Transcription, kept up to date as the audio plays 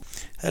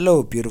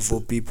Hello,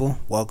 beautiful people.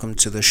 Welcome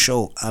to the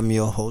show. I'm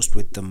your host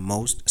with the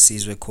most,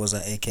 Sizwe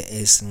Koza,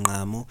 aka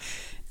Sngamo.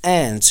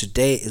 And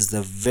today is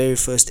the very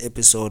first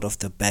episode of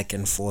the Back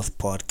and Forth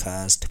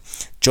podcast.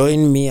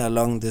 Join me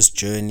along this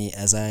journey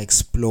as I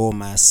explore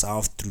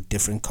myself through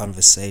different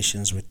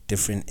conversations with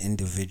different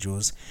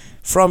individuals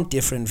from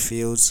different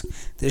fields.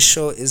 This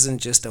show isn't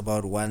just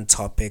about one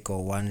topic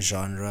or one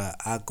genre.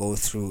 I go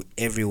through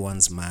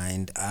everyone's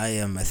mind. I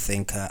am a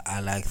thinker. I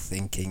like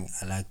thinking.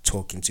 I like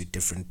talking to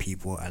different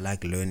people. I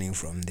like learning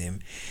from them,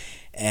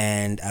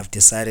 and I've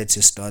decided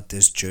to start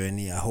this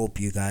journey. I hope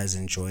you guys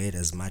enjoy it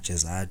as much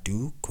as I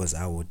do, because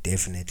I will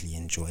definitely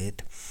enjoy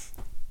it.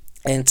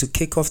 And to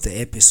kick off the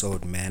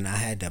episode, man, I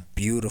had a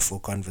beautiful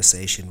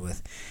conversation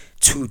with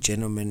two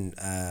gentlemen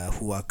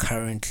who are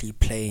currently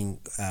playing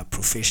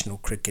professional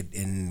cricket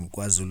in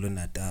KwaZulu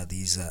Natal.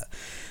 These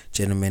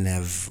gentlemen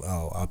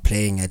are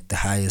playing at the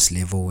highest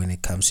level when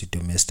it comes to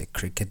domestic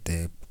cricket.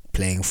 They're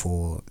playing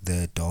for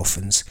the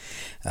Dolphins.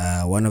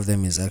 One of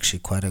them is actually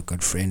quite a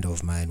good friend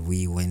of mine.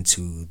 We went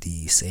to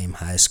the same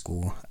high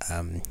school.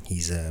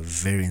 He's a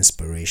very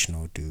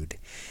inspirational dude.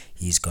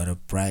 He's got a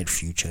bright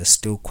future,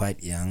 still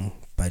quite young,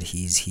 but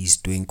he's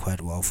doing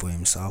quite well for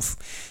himself.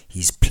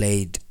 He's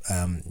played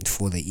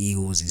for the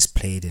Eagles, he's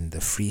played in the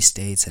Free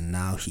States, and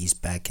now he's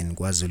back in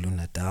KwaZulu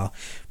Natal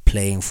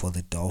playing for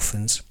the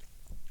Dolphins.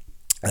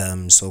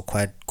 So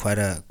quite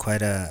a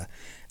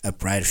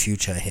bright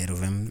future ahead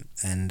of him.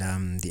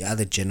 And the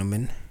other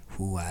gentleman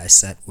who I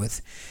sat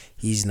with,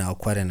 he's now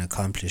quite an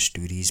accomplished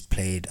dude. He's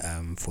played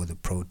for the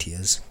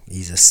Proteas.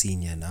 He's a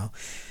senior now.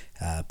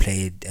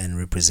 Played and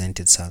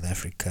represented South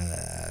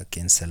Africa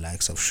against the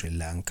likes of Sri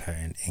Lanka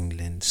and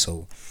England.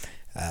 So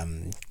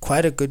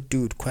quite a good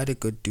dude.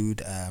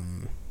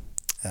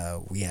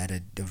 We had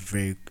a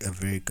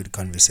very good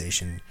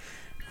conversation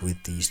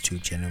with these two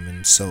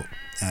gentlemen. So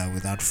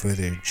without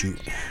further ado,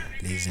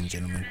 ladies and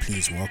gentlemen,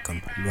 please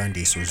welcome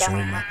Lwandiso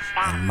Zuma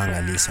and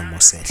Mangaliso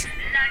Mosehle.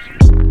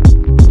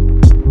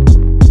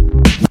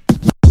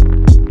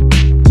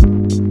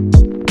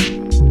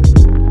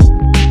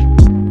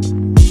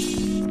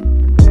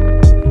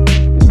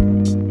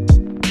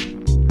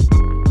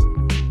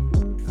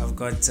 I've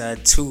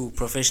got two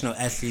professional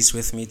athletes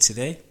with me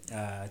today,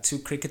 two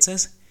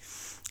cricketers,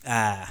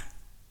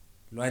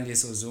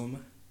 Lwandiso Zuma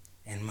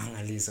and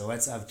Mangaliso.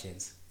 What's up,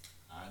 gents?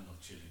 I'm not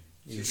chilling.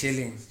 You're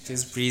chilling,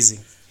 just breezing.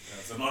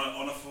 It's an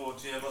honor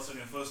to have us on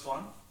your first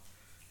one.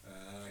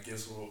 I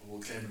guess we'll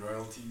claim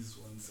royalties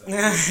once. I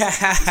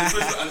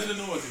didn't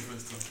know what your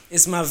first one.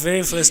 It's my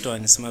very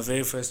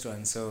first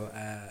one. So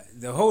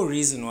the whole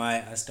reason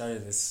why I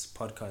started this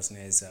podcast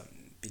now is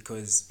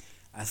because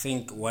I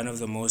think one of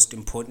the most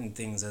important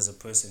things as a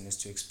person is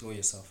to explore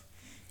yourself.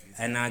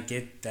 And I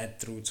get that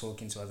through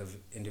talking to other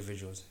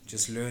individuals,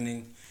 just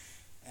learning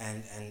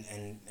and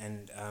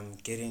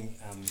getting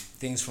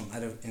things from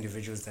other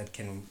individuals that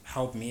can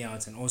help me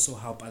out and also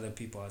help other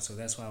people out. So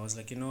that's why I was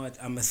like, you know what,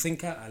 I'm a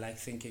thinker, I like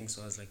thinking,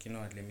 so I was like, you know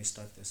what, let me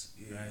start this.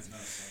 Right?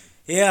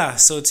 Yeah,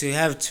 so to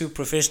have two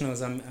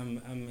professionals,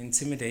 I'm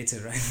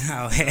intimidated right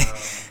now.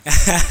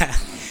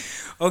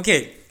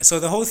 Okay, so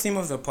the whole theme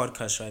of the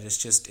podcast, right, is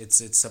just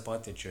it's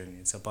about the journey.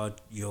 It's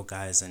about your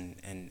guys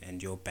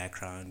and your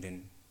background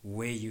and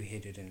where you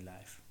headed in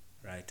life,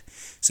 right?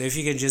 So if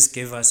you can just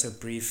give us a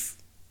brief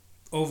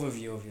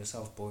overview of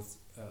yourself, both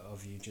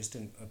of you, just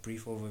a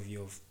brief overview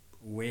of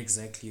where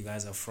exactly you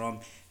guys are from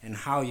and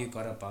how you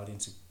got about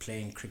into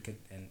playing cricket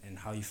and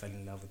how you fell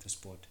in love with the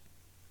sport.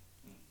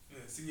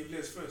 Senior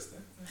players first,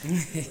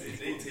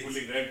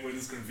 Pulling rank when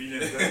it's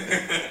convenient.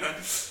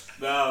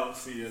 Now,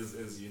 see,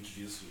 as you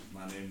introduced,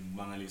 my name is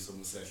Mangaliso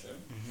Mosehle.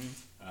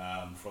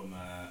 From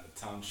a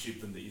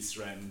township in the east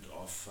end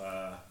of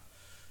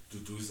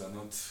Duduza,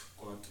 not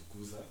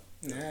Kwatukuza.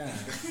 Yeah,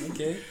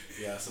 okay.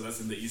 Yeah, so that's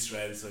in the east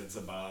end, so it's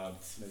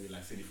about maybe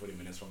like 30-40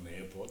 minutes from the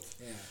airport.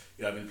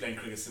 Yeah, I've been playing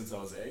cricket since I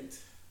was 8.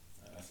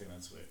 I think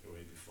that's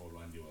way before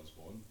Lwandi was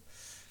born.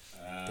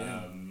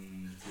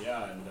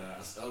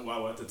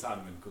 Well, at the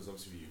time, because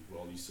obviously we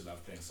all used to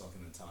love playing soccer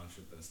in the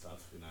township and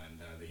stuff, and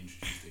they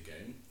introduced the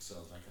game, so I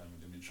was like,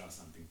 let me try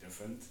something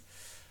different.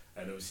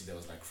 And obviously there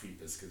was like free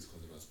biscuits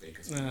because it was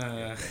Baker's.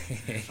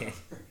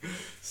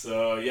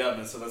 So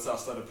that's how I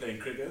started playing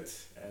cricket,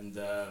 and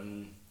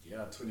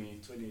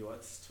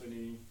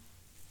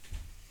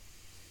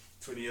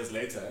 20 years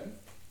later.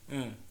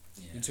 Yeah.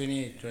 You're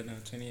 28 right now,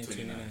 28,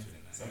 29.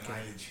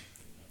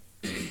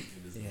 Okay.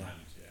 Yeah.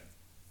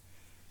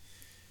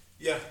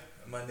 Yeah,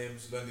 my name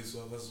is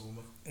Lwandiso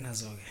Zuma.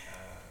 That's okay.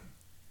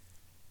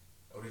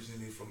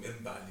 Originally from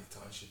Mbali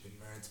Township in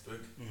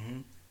Maritzburg.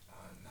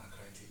 Now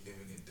currently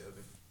living in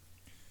Durban.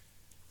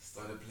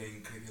 Started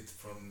playing cricket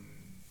from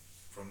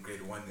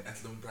grade 1 at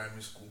Athlone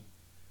Primary School.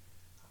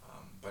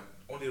 But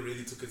only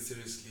really took it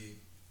seriously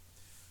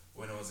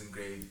when I was in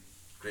grade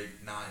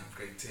 9,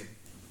 grade 10.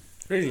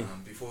 Really?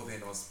 Before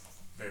then I was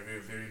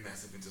very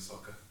massive into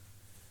soccer.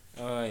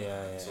 Oh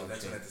yeah. So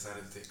that's when I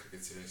decided to take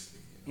cricket seriously.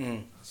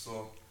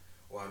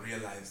 I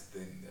realized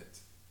then that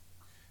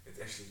it's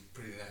actually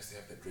pretty nice to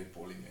have that red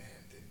ball in your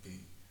hand and be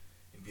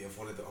be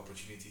afforded the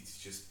opportunity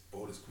to just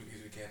bowl as quick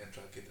as we can and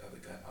try to get the other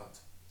guy out.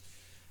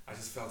 I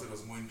just felt it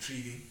was more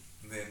intriguing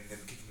than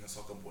kicking a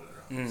soccer ball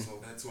around. So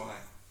that's why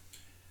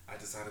I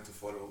decided to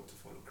follow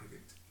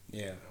cricket.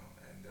 Yeah.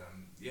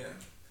 You know, and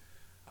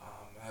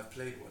I've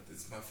played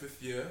it's my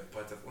 5th year,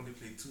 but I've only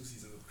played 2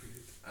 seasons of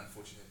cricket,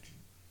 unfortunately.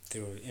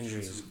 Through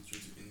injuries. Due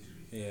to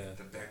injury. Yeah.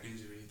 The back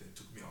injury that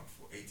took me out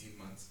for 18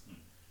 months.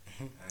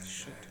 And I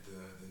had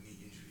the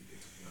knee injury that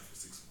took me out for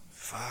 6 months.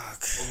 Fuck.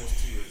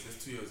 Almost 2 years.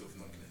 That's 2 years of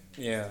not playing.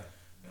 Yeah.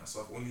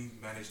 So I've only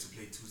managed to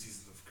play 2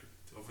 seasons of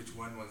cricket, of which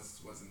one was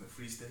in the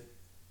Free State,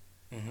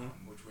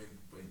 which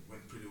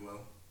went pretty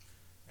well,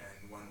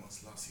 and one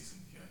was last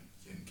season here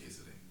in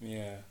KZN.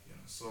 Yeah. You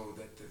know, so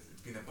that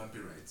it's been a bumpy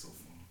ride so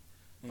far.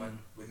 But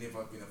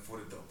whenever I've been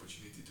afforded the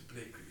opportunity to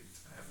play cricket,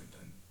 I haven't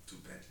done too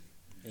badly.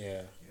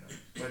 Yeah. You know,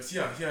 but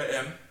here I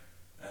am,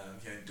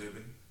 here in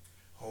Durban,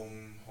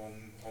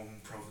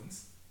 home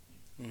province.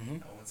 I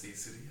won't say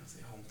city, I'll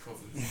say home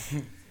province.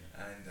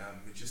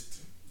 And we're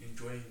just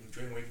enjoying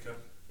waking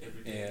up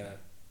every day. Yeah.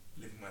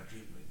 Living my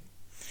dream, really.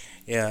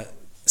 Yeah.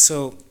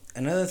 So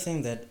another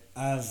thing that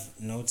I've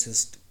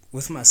noticed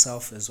with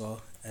myself as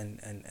well, and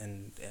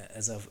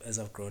as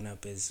I've grown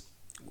up, is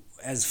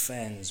as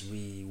fans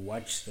we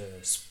watch the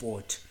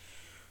sport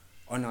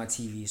on our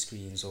TV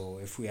screens or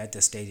if we're at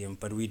the stadium,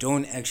 but we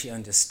don't actually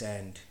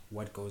understand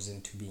what goes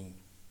into being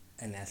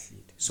an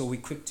athlete. So we're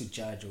quick to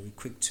judge or we're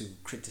quick to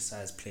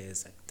criticize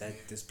players like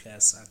that. This player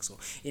sucks. Or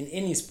in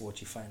any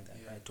sport you find that,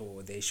 right?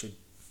 Or they should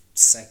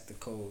sack the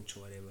coach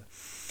or whatever.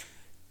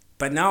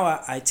 But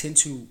now I tend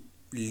to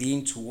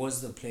lean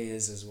towards the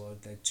players as well,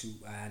 that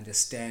I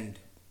understand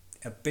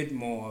a bit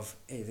more of,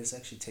 hey, this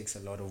actually takes a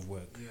lot of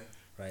work,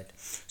 right?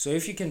 So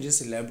if you can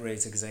just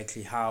elaborate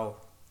exactly how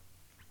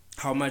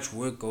much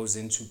work goes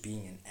into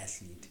being an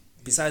athlete,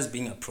 besides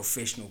being a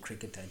professional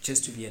cricketer,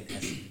 just to be an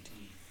athlete.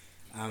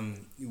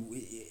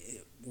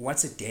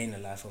 What's a day in the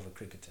life of a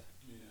cricketer?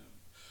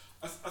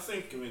 Yeah, I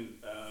think,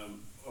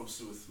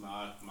 obviously with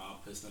my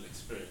personal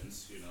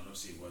experience, and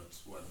obviously what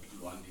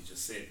Luandi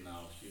just said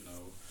now,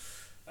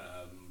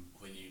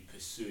 when you're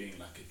pursuing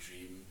like a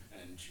dream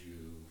and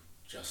you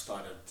just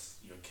started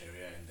your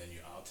career and then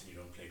you're out and you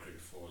don't play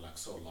cricket for like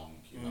so long,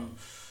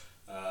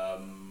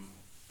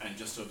 and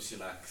just obviously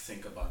like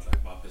think about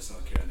like my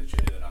personal career and the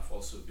journey that I've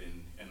also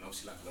been, and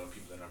obviously like a lot of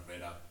people that I've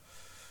read up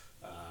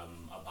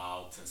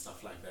about and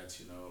stuff like that,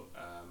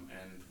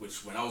 and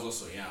which when I was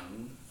also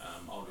young, I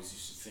always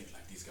used to think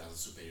like these guys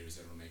are superheroes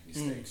that don't make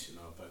mistakes,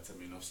 but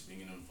obviously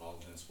being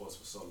involved in sports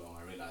for so long,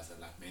 I realized that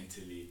like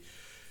mentally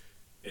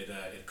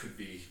it could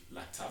be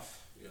like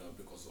tough,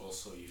 because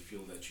also you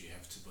feel that you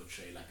have to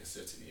portray like a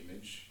certain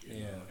image,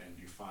 know, and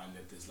you find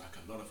that there's like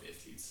a lot of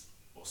athletes,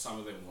 or some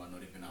of them who are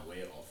not even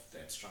aware of,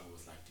 that struggle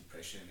with like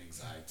depression,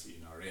 anxiety.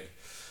 I read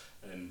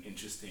an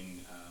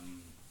interesting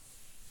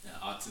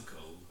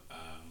article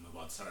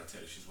about Sarah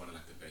Taylor. She's one of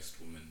like the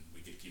best women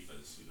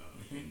wicketkeepers,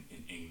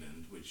 in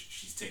England, which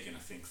she's taken I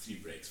think 3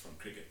 breaks from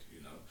cricket,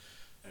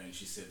 and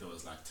she said there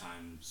was like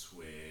times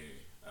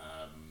where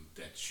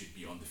that she'd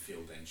be on the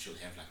field and she'll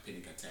have like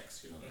panic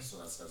attacks, so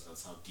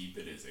that's how deep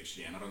it is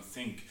actually. And I don't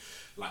think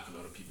like a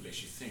lot of people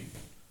actually think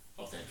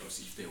of that, or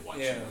if they're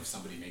watching, or if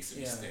somebody makes a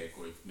mistake,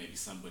 or if maybe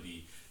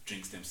somebody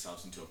drinks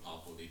themselves into a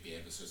pulp, or they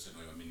behave a certain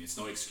way. It's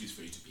no excuse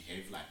for you to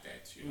behave like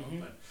that,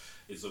 but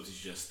it's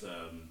obviously just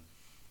the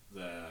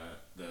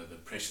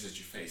pressures that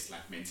you face,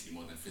 like mentally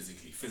more than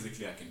physically.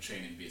 Physically, I can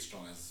train and be as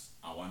strong as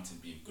I want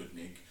and be in good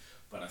nick,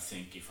 but I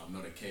think if I'm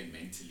not okay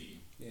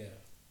mentally,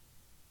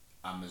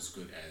 I'm as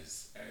good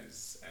as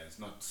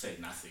not say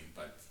nothing,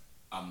 but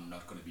I'm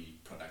not going to be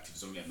productive.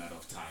 It's only a matter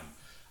of time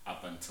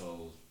up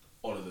until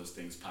all of those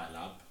things pile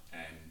up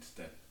and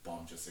that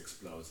bomb just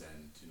explodes.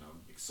 And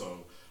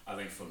so I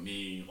think for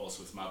me,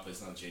 also with my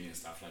personal journey and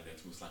stuff like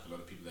that, with like a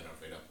lot of people that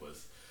I've read up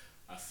with,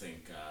 I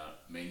think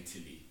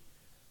mentally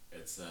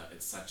it's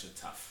such a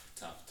tough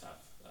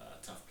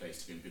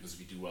place to be in, because if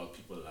you do well,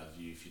 people love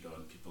you. If you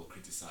don't, people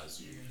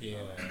criticize you.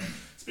 And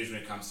especially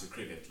when it comes to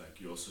cricket,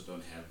 like you also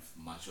don't have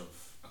much of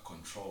a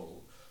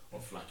control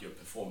of like your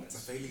performance.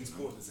 It's a failing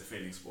sport. It's a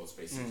failing sport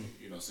basically.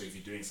 So if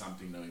you're doing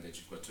something knowing that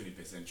you've got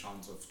 20%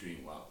 chance of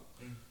doing well,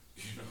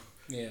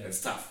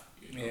 it's tough.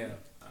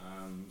 And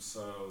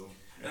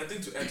I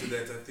think to add to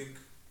that, I think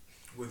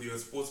whether you're a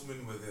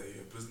sportsman, whether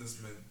you're a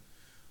businessman,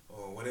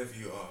 or whatever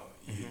you are,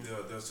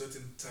 there are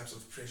certain types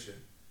of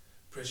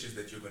pressures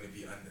that you're going to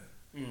be under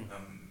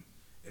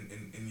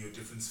in your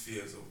different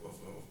spheres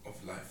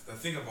of life. The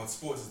thing about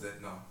sports is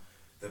that now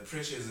the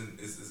pressure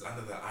is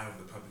under the eye of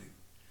the public.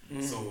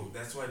 So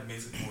that's why it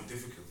makes it more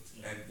difficult.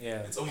 And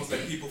it's almost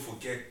like people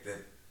forget that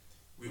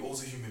we're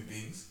also human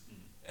beings,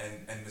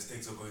 and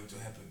mistakes are going to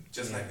happen.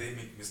 Just like they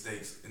make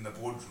mistakes in the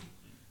boardroom,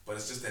 but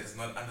it's just that it's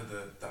not under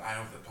the eye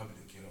of the public,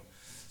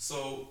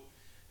 So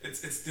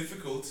it's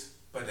difficult,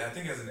 but I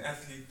think as an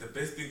athlete, the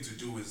best thing to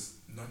do is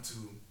not to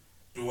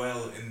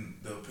dwell in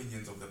the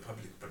opinions of the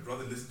public, but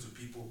rather listen to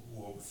people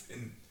who are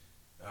within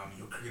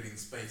your cricketing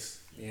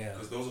space.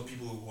 Because those are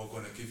people who are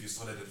going to give you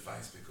solid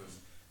advice, because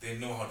they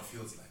know how it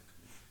feels like.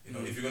 You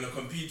know, if you're gonna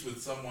compete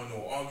with someone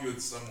or argue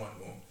with someone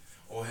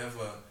or have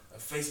a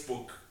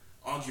Facebook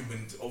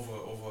argument over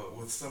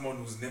with someone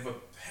who's never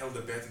held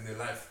a bat in their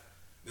life,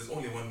 there's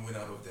only one winner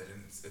out of that,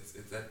 and it's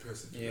that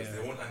person, because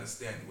they won't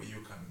understand where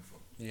you're coming from.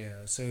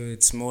 Yeah, so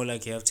it's more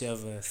like you have to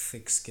have a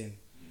thick skin.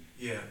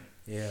 Yeah.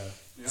 Yeah,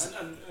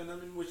 and I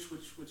mean,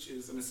 which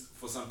is, I mean,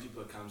 for some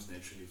people it comes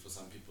naturally. For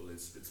some people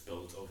it's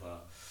built over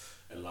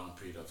a long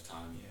period of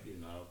time. Yeah. You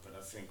know. But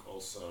I think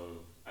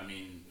also, I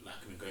mean, like,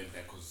 I mean, going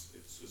back, because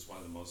it's one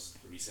of the most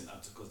recent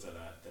articles that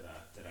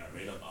I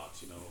read about.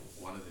 You know,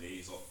 one of the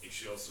ladies,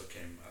 she also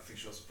came. I think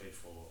she also played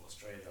for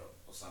Australia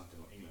or something,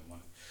 or England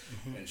one.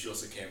 And she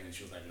also came and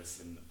she was like,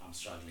 "Listen, I'm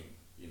struggling."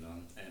 You know.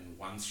 And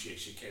once she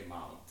actually came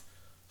out,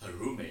 her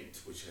roommate,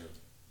 which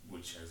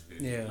has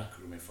been like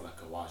a roommate for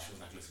like a while, she was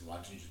like, "Listen, why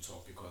don't you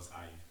talk? Because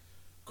I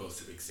go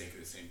through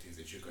exactly the same things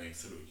that you're going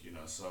through." You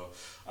know. So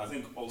I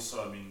think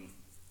also, I mean,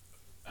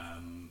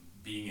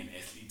 being an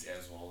athlete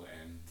as well,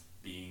 and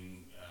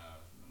being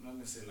not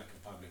necessarily like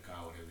a public guy,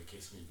 whatever the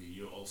case may be,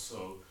 you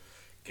also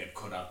get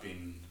caught up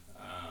in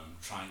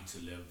trying to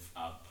live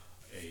up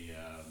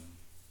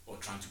or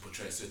trying to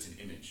portray a certain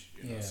image,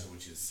 you know, so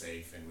which is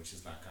safe, and which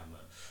is like, I'm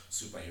a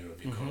superhero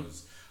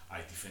because I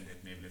defended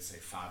maybe, let's say,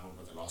 5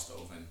 over the last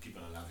over, and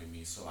people are loving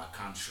me, so I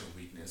can't show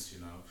weakness, you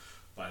know.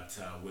 But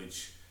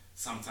which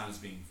sometimes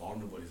being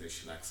vulnerable is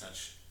actually like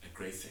such a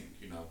great thing,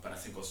 you know. But I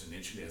think also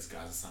naturally as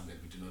guys, it's something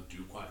that we do not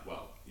do quite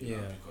well, you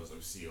know, because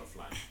obviously of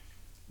like,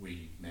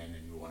 we men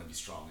and we want to be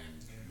strong,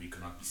 and we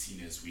cannot be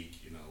seen as weak,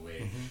 you know,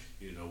 where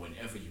you know,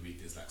 whenever you're weak,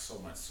 there's like so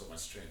much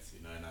strength,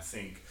 you know. And I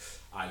think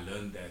I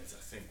learned that,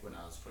 I think when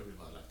I was probably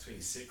about like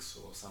 26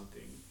 or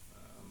something,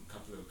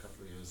 couple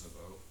of years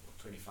ago, or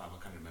 25,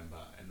 I can't remember.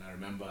 And I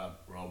remember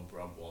Rob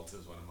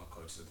Walters, one of my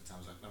coaches at the time,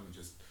 was like, "No,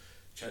 just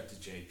chat to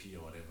JP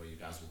or whatever, you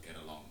guys will get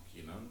along,"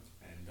 you know.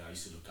 And I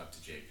used to look up to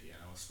JP,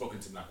 and I was spoken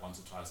to him like once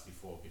or twice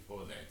before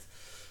that.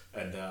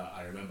 And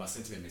I remember I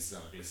sent him a message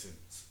like, "Listen,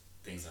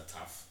 things are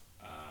tough.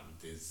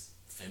 There's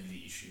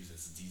family issues,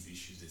 there's these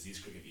issues, there's these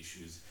cricket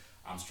issues.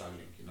 I'm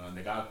struggling," you know. And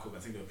the guy, I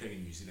think they were playing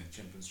in New Zealand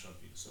Champions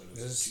Trophy. So it was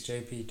this is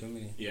JP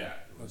Dominic. Yeah,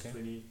 it was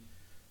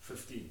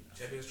 2015.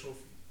 Champions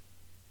Trophy.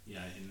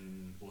 Yeah,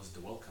 was it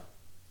the World Cup?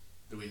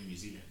 They were in New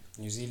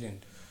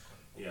Zealand.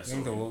 Yeah,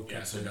 so the World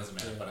Cup. So it doesn't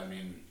matter. But I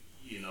mean,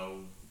 you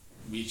know,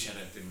 we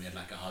chatted and we had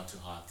like a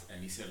heart-to-heart,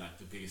 and he said like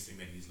the biggest thing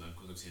that he's learned,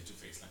 because obviously he had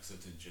to face like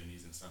certain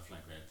journeys and stuff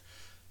like that.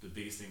 The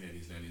biggest thing that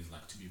he's learned is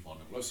like to be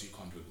vulnerable. Also, you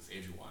can't do it with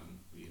everyone.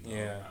 You know,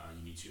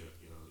 you need your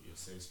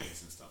safe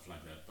space and stuff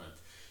like that. But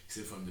he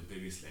said from the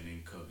biggest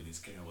learning curve in his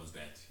career was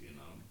that, you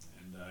know,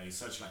 and he's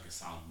such like a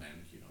sound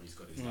man. You know, he's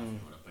got his life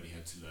in order, but he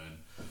had to learn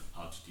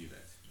how to do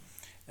that.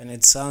 And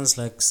it sounds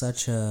like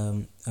such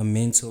a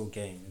mental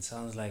game. It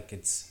sounds like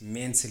it's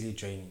mentally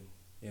draining,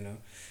 you know.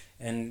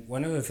 And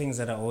one of the things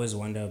that I always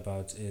wonder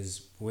about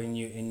is when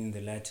you're in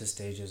the latter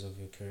stages of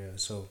your career.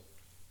 So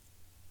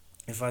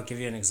if I give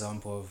you an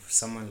example of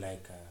someone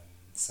like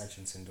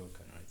Sachin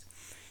Tendulkar, right?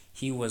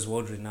 He was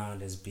world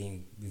renowned as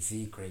being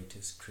the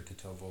greatest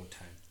cricketer of all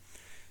time.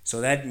 So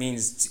that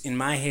means, in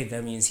my head,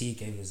 that means he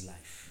gave his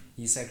life.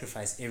 He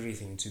sacrificed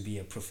everything to be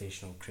a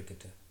professional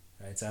cricketer,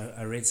 right? So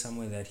I read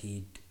somewhere that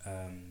he'd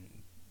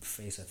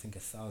face, I think,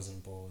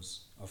 1,000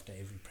 balls after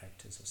every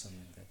practice or something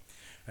like that.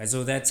 Right?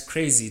 So that's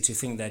crazy to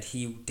think that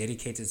he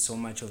dedicated so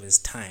much of his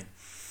time.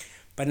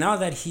 But now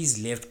that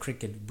he's left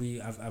cricket,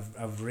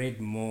 I've read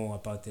more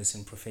about this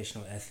in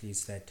professional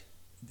athletes, that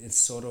it's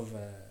sort of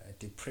a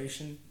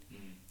depression,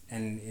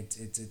 and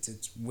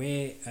it's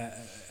where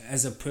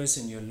as a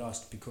person you're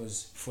lost,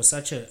 because for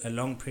such a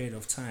long period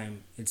of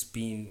time it's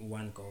been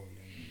one goal,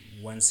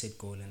 and one set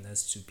goal, and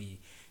that's to be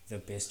the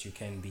best you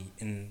can be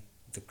in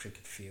the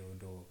cricket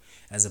field, or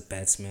as a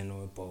batsman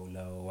or a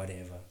bowler or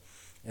whatever.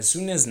 As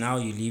soon as now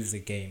you leave the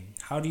game,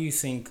 how do you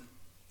think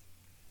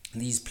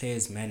these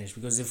players manage?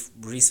 Because if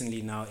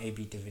recently now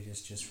AB de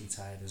Villiers just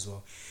retired as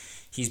well,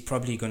 he's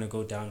probably going to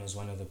go down as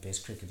one of the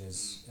best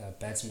cricketers,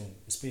 batsmen,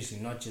 especially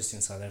not just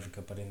in South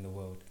Africa but in the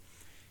world.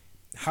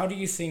 How do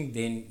you think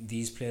then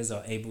these players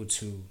are able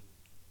to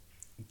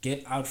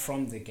get out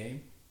from the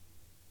game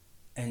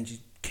and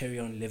carry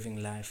on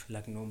living life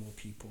like normal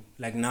people?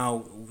 Like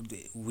now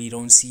we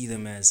don't see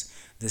them as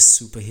this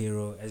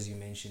superhero, as you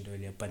mentioned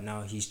earlier, but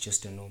now he's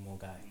just a normal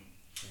guy.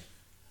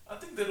 I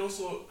think that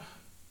also,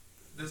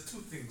 there's two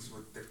things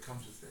that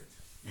comes with that.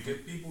 You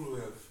get people who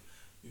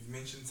you've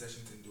mentioned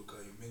Sachin Tendulkar,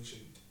 you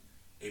mentioned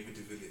AB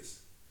de Villiers.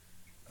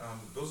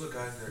 Those are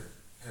guys that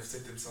have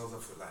set themselves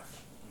up for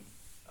life.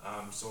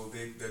 So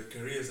their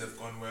careers have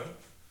gone well,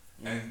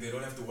 and they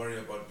don't have to worry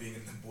about being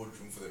in the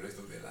boardroom for the rest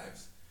of their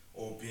lives,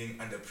 or being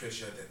under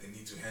pressure that they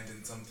need to hand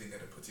in something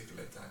at a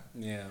particular time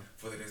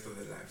for the rest of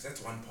their lives.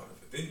 That's one part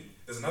of it. Then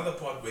there's another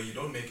part where you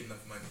don't make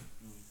enough money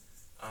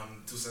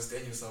to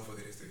sustain yourself for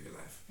the rest of your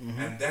life.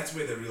 And that's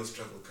where the real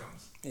struggle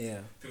comes.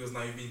 Because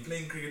now you've been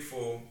playing cricket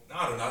for,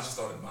 I don't know, I just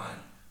started mine,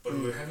 but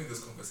we were having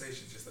this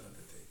conversation just the other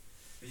day.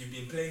 That you've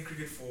been playing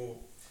cricket for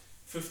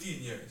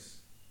 15 years.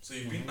 So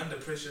you've been under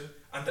pressure,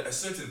 under a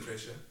certain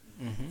pressure,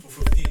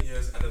 for 15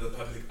 years under the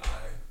public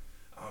eye.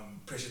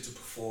 pressure to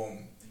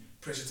perform,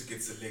 pressure to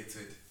get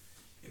selected.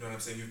 You know what I'm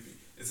saying?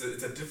 It's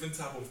a different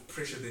type of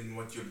pressure than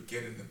what you'll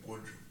get in the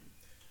boardroom.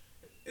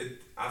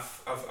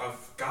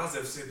 Guys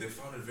have said they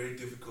found it very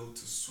difficult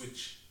to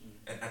switch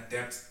and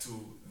adapt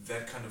to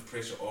that kind of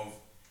pressure of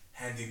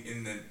handing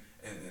in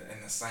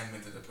an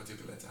assignment at a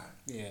particular time.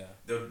 Yeah.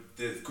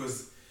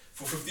 Because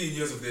for 15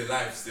 years of their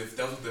lives, they've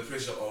dealt with the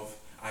pressure of,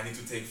 I need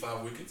to take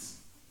 5 wickets,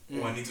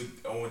 or I need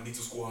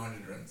to score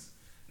 100 runs.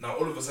 Now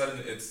all of a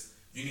sudden it's,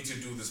 you need to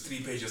do this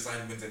 3-page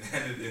assignment and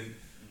hand it in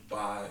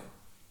by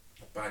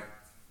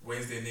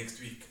Wednesday next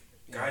week.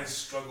 Guys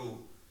struggle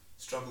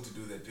to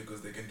do that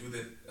because they can do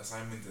that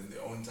assignment in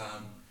their own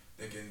time.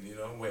 They can,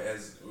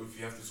 whereas if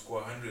you have to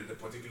score 100 a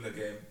particular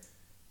game,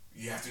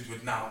 you have to do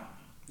it now.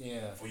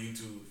 Yeah. For you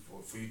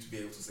to be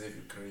able to save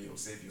your career or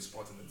save your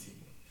spot in the team.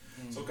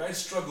 So guys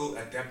struggle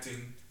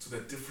adapting to the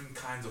different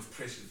kinds of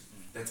pressures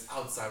that's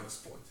outside of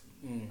sport.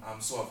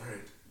 So I've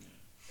heard.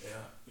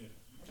 Yeah.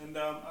 And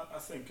I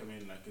think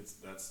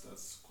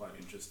that's quite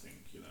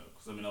interesting,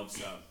 because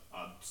obviously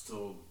I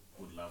still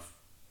would love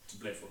to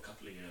play for a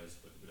couple of years,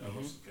 but I've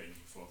also played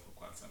for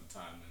quite some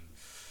time, and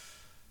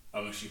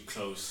I'm actually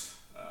close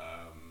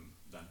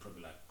than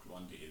probably like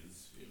Rwanda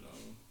is,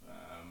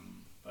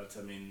 but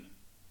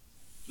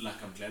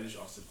I'm glad that you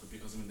asked it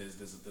because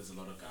there's a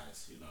lot of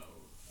guys,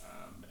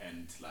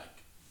 and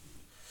like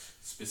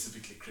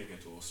specifically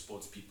cricket or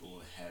sports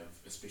people have,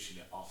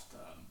 especially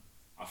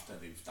after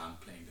they've done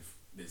playing,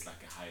 there's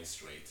like a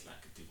highest rate,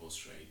 like a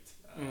divorce rate,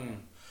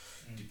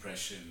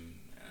 depression,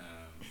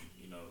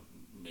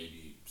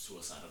 maybe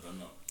suicide, I don't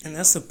know. And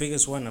that's the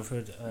biggest one I've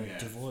heard.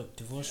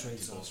 Divorce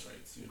rates. Divorce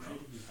rates,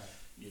 incredibly high.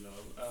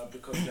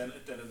 Because then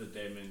at the end of the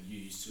day, man, you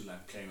used to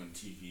like playing on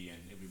TV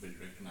and everybody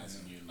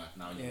recognizing you, and like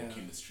now you walk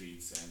in the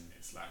streets and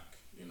it's like,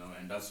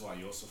 and that's why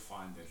you also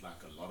find that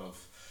like a lot of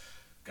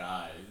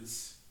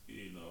guys,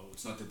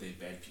 it's not that they're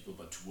bad people,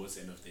 but towards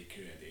the end of their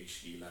career they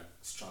actually like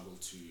struggle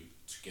to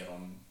get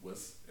on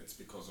with. It's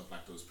because of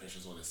like those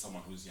pressures, or there's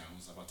someone who's young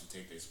who's about to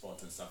take their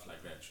spot and stuff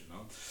like that,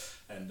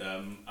 and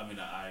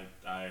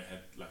I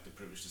had like the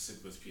privilege to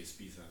sit with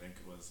PSPs. I think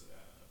it was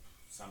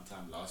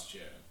sometime last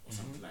year or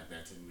something like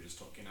that, and we were just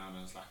talking out, and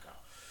I was like,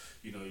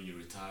 you're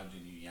retired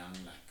and you're young,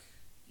 like,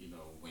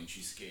 weren't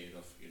you scared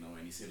of,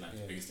 and he said like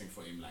the biggest thing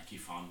for him, like he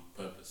found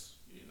purpose,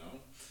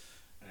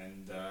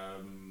 and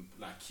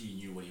like he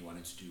knew what he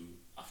wanted to do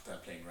after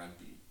playing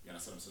rugby,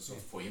 so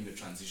for him the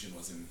transition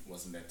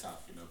wasn't that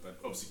tough, but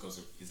obviously because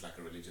he's like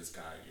a religious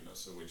guy,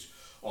 so which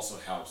also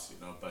helps,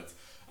 but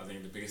I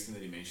think the biggest thing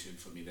that he mentioned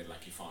for me, that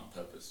like he found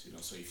purpose,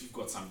 so if you've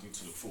got something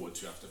to look forward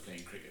to after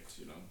playing cricket,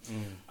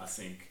 I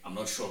think, I'm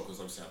not sure because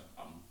obviously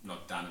I'm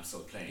not done, I'm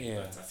still playing,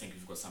 but I think if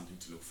you've got something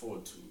to look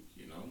forward to,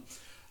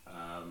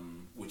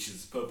 which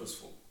is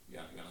purposeful, you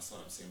understand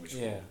what I'm saying, which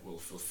will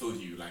fulfill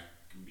you like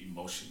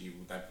emotionally,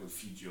 that will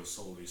feed your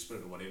soul, your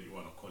spirit, or whatever you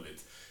want to call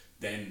it,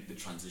 then the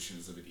transition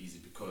is a bit easy,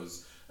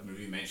 because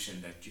we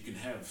mentioned that you can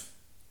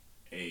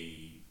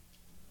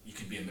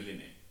be a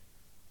millionaire,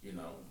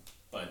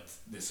 but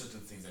there's certain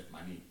things that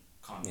money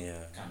can't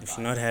if buy.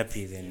 you're not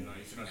happy, then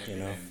if you're not happy,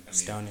 then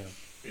it's downhill.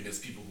 There's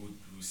people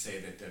who say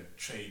that they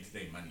trade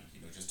their money,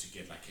 just to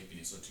get like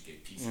happiness or to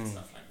get peace and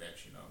stuff like that,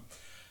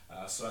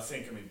 so I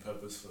think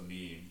purpose for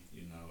me,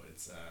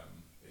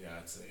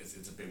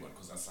 it's a big one,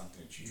 because that's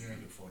something that you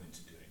look forward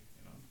into doing,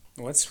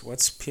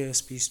 What's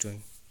PSP's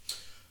doing?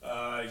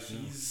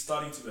 He's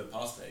starting to be a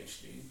pastor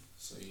actually.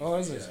 So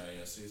is it?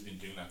 So he's been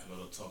doing like a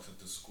lot of talks at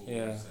the schools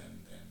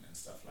and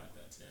stuff like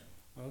that.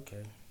 Yeah.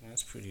 Okay,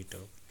 that's pretty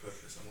dope.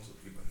 Purpose. I'm also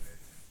big on that.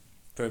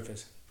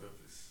 Purpose.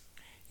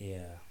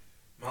 Yeah.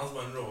 Miles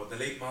Monroe, the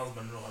late Miles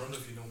Monroe. I don't know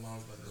if you know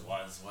Miles Monroe.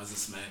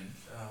 Wisest man.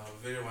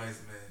 Very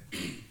wise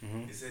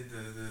man. He said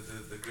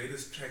the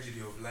greatest tragedy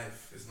of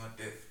life is not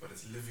death, but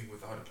it's living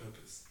without a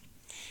purpose.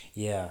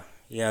 Yeah,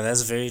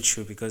 that's very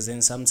true, because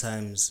then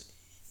sometimes,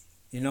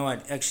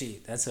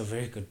 actually, that's a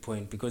very good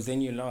point, because then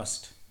you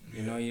lost.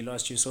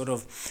 You sort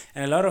of,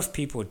 and a lot of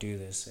people do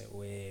this,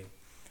 where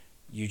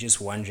you're just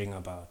wondering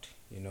about,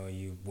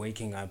 you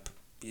waking up,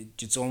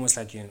 it's almost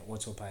like you're in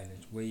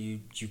autopilot, where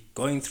you're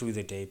going through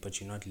the day, but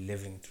you're not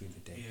living through the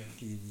day.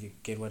 You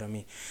get what I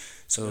mean?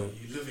 So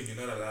you're living,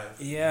 you're not alive.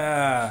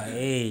 Yeah,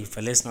 hey,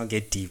 but let's not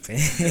get deep.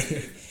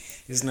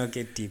 Let's not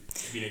get deep.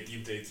 It's been a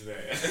deep day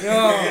today.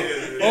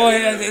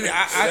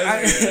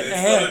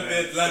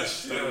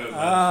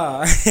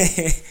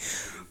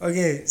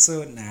 Okay, so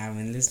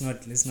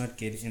let's not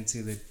get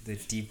into the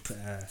deep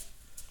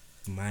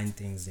mind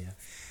things there.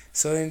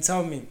 So then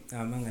tell me,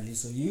 Mangali,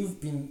 so you've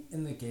been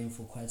in the game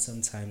for quite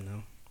some time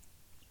now,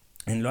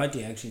 and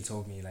Lottie actually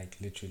told me, like,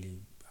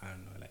 literally, I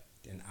don't know, like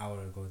an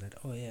hour ago,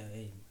 that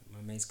my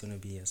mate's gonna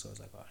be here. So I was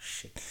like, oh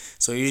shit.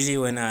 So usually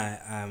when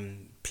I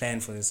plan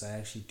for this, I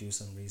actually do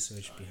some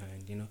research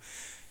behind,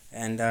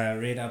 and I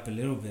read up a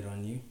little bit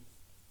on you.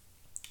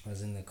 I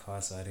was in the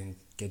car, so I didn't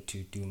get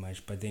to do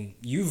much. But then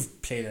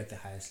you've played at the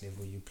highest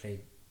level. You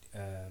played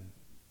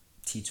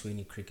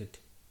T20 cricket,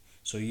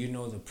 so you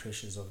know the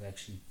pressures of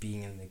actually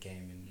being in the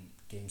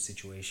game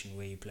situation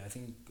where you play. I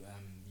think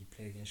you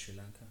played against Sri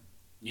Lanka.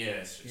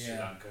 Yes, Sri Yeah.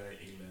 Lanka,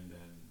 England,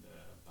 and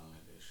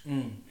Bangladesh.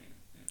 Mm. Yeah,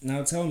 yeah.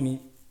 Now tell me,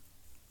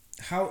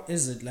 how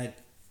is it like?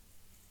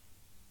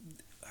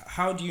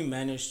 How do you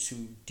manage to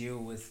deal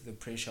with the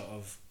pressure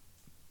of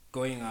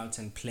going out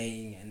and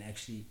playing and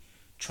actually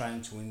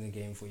trying to win the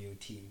game for your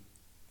team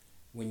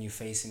when you're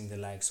facing the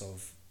likes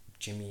of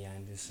Jimmy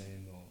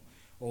Anderson or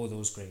all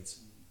those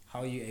greats? How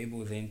are you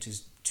able then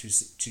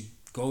to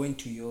go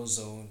into your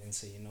zone and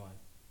say, you know what,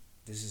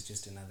 this is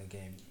just another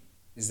game?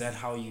 Is that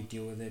how you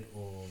deal with it,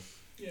 or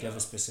do you have a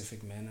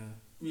specific manner?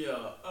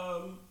 Yeah,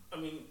 I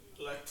mean,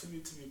 like to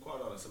be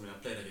quite honest, I mean, I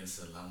played against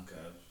Sri Lanka,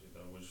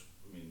 which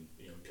I mean,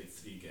 we played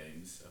 3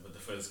 games, but the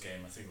first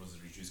game I think it was a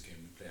reduced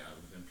game. We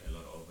didn't play a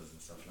lot of overs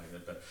and stuff like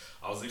that. But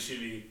I was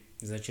actually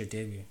Is that your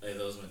debut? that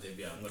was my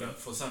debut. But Okay.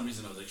 for some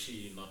reason, I was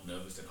actually not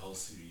nervous that whole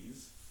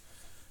series.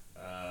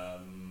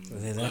 Were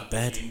they that like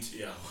bad?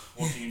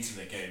 walking into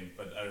the game.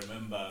 But I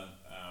remember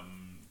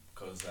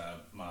because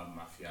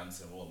my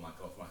fiance,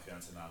 my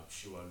fiance now,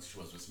 she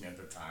was with me at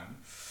the time.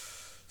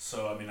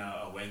 So I mean,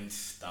 I went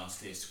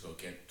downstairs to go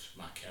get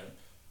my cab,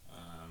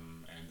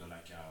 and they're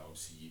like, "Yeah,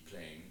 obviously you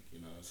playing,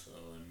 So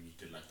and we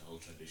did like the whole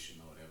tradition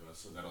or whatever.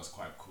 So that was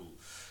quite cool.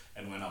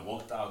 And when I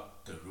walked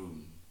out the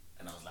room,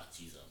 and I was like,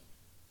 "Jesus,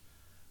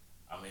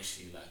 I'm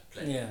actually like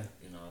playing," Yeah.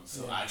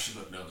 So Yeah. I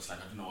actually got nervous. Like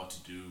I didn't know what to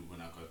do when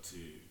I got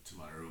to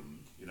my room,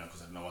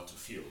 because I didn't know what to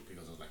feel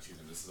because I was like,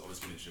 "Jesus, this has always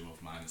been a dream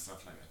of mine and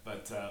stuff like that."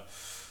 But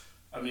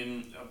I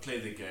mean, I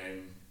played the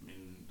game. I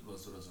mean, it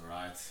was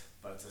alright.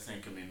 But I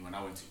think, when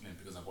I went to England,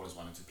 because I've always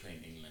wanted to play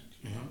in England,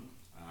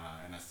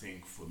 and I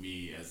think for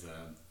me as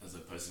a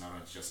person, I don't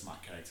know, it's just my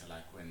character.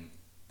 Like when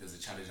there's a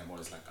challenge, I'm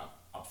always like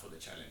up for the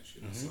challenge,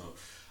 So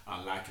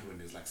I like it when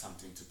there's like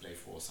something to play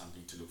for,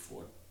 something to look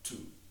forward to,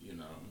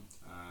 and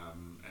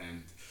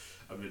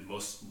I mean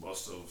most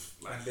of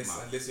like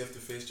Unless you have to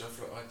face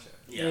Jofra Archer.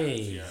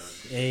 Hey.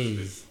 Hey.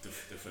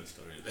 different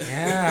story.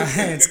 Yeah,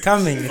 it's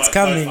coming. It's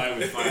coming.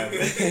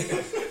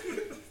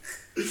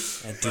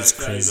 That dude's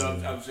crazy.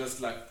 I'm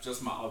just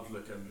my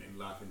outlook in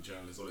life in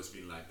general has always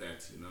been like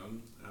that,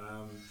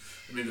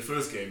 I mean, the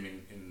first game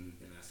in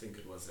I think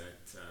it was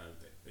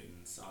in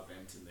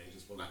Southampton, they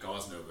just I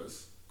was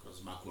nervous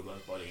because Mark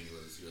Woodward bowling,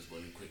 he was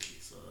bowling quickly,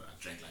 so I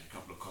drank like a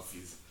couple of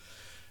coffees,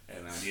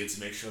 and I needed to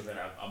make sure that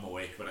I'm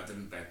awake, but I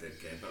didn't bat that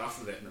game. But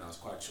after that, I was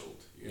quite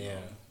chilled, Yeah.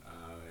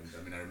 And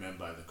I mean, I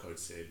remember the coach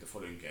said the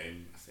following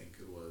game, I think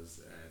it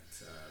was at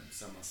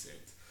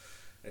Somerset,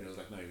 and it was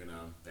like, no, you're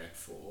gonna bat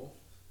 4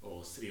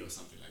 or 3 or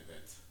something like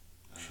that.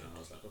 And I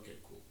was like, okay,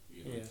 cool.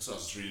 Yeah. So I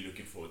was really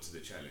looking forward to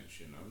the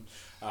challenge,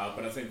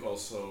 But I think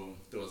also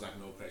there was like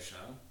no pressure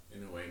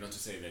in a way. Not to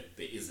say that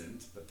there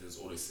isn't, but there's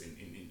always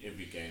in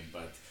every game.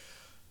 But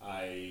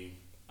I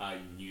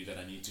knew that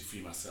I need to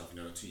free myself in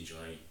order to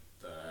enjoy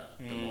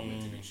the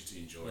moment, eventually to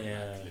enjoy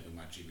like living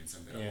my dream and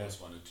something I always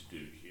wanted to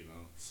do,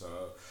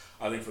 So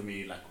I think for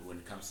me, like when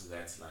it comes to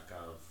that, like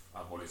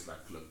I've always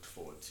like looked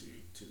forward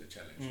to the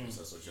challenge.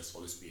 So it's just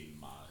always been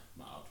my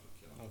outlook,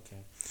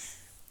 Okay.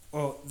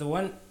 Well, the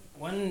one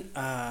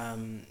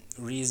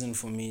reason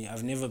for me,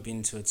 I've never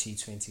been to a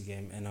T20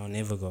 game and I'll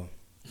never go.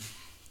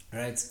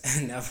 Right?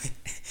 And I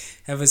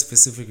have a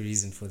specific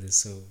reason for this,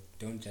 so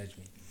don't judge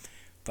me.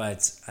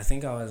 But I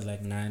think I was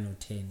like 9 or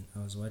 10.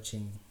 I was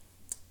watching,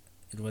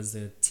 it was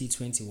the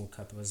T20 World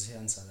Cup. It was here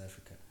in South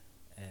Africa.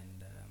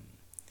 And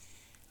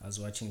I was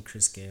watching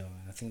Chris Gayle.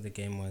 I think the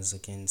game was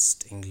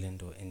against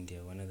England or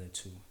India, one of the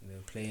two. They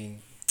were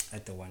playing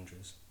at the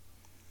Wanderers.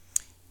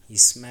 He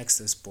smacks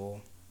this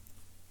ball,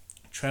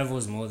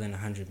 travels more than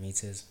 100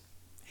 meters,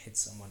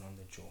 hits someone on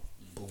the jaw.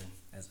 Boom.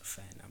 As a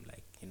fan, I'm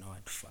like, you know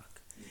what, fuck.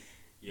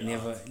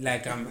 Never,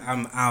 like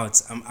I'm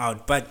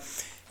out. But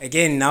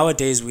again,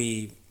 nowadays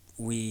we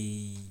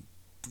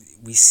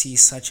see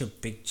such a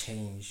big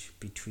change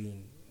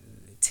between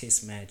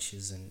test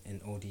matches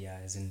and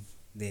ODIs and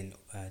then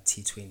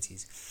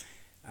T20s.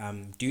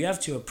 Do you have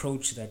to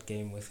approach that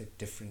game with a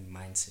different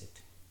mindset,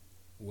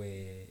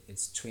 where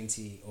it's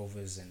 20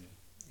 overs and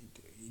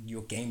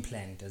your game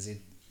plan, does it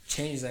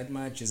change that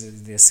much?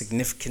 Is there a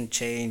significant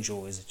change,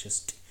 or is it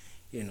just,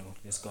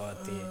 let's go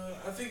out there?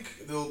 I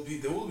think there will be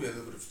a little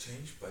bit of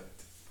change, but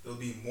there'll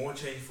be more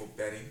change for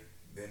batting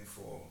than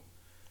for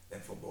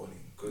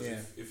bowling. Because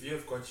if you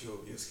have got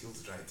your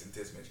skills right in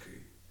Test match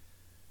cricket,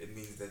 it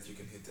means that you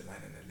can hit the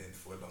line and the length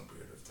for a long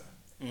period of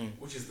time,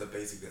 which is the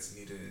basic that's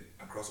needed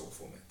across all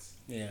formats.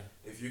 Yeah.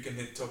 If you can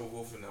hit top of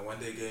off in a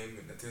one-day game,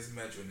 in a Test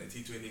match, or in a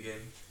T20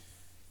 game,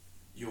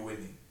 you're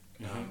winning.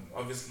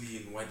 Obviously,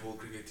 in white ball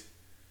cricket,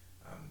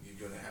 you're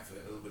going to have a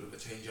little bit of a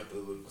change up, a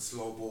little bit of a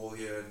slow ball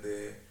here and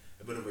there,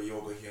 a bit of a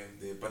yoga here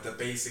and there, but the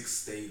basics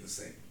stay the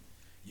same.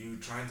 You're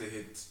trying to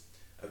hit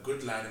a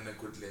good line and a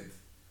good length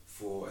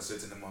for a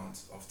certain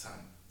amount of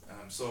time.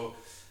 So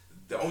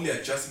the only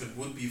adjustment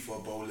would be for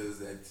bowlers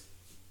that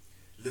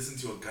listen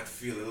to your gut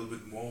feel a little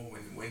bit more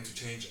when to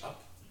change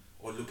up,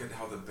 or look at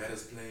how the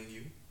batter's playing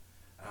you,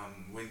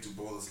 when to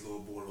bowl a slow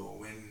ball, or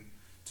when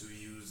to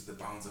use the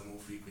bouncer more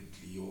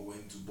frequently, or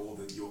when to bowl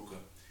the yorker.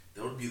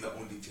 That would be the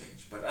only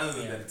change. But other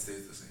than that, it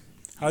stays the same.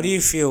 How do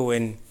you feel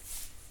when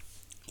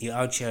you're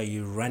out here,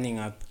 you're running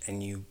up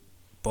and you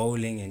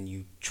bowling and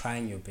you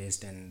trying your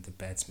best, and the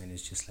batsman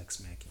is just like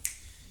smacking.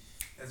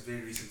 That's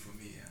very recent for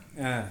me.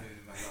 Ah.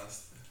 My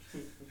last,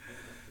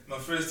 my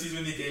first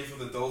T20 game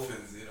for the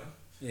Dolphins.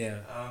 Yeah.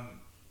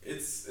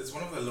 It's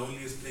one of the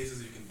loneliest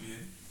places you can be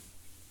in.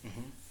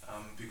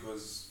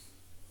 Because,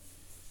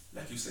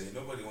 like you say,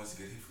 nobody wants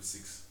to get hit for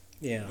 6.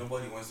 Yeah.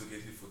 Nobody wants to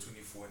get hit for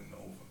 24 and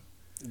over.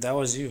 That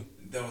was you.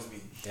 That was me.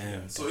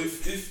 Damn. So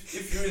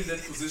if you're in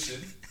that position,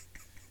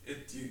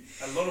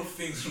 a lot of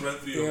things run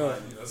through your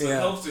mind. So it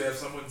helps to have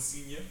someone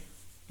senior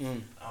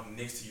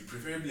next to you,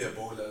 preferably a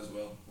bowler as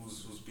well,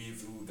 who's been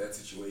through that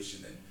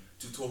situation and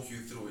to talk you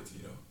through it.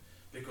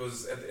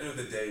 Because at the end of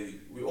the day,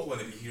 we all want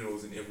to be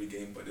heroes in every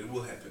game, but it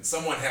will happen.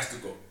 Someone has to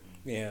go.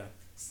 Yeah.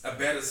 Some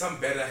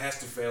batter has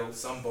to fail.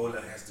 Some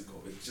bowler has to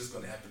go. It's just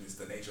gonna happen. It's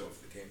the nature of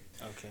the game.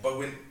 Okay. But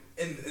when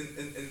in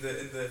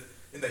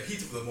the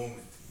heat of the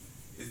moment,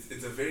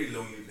 it's a very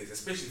lonely place.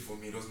 Especially for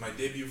me, it was my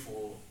debut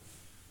for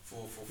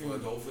the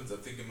Dolphins. I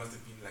think it must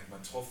have been like my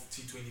 12th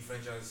T20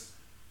 franchise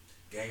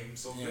game.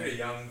 So very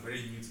young,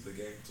 very new to the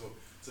game. So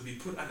to be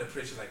put under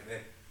pressure like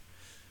that,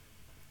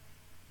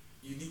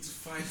 you need to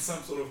find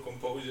some sort of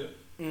composure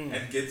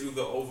and get through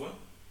the over.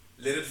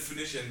 Let it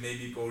finish and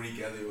maybe go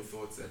regather your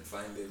thoughts and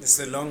find it. It's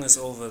the longest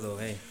over though,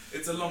 hey?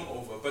 It's a long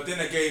over. But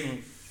then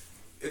again,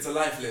 it's a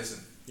life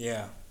lesson.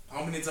 Yeah.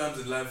 How many times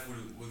in life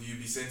will you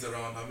be sent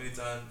around? How many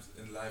times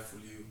in life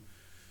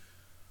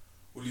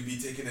will you be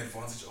taken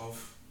advantage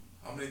of?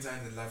 How many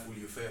times in life will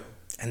you fail?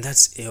 And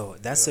that's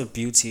the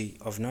beauty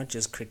of not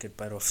just cricket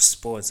but of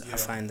sports. I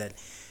find that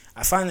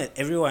I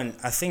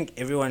think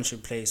everyone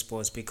should play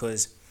sports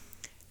because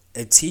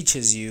it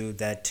teaches you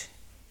that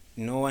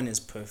no one is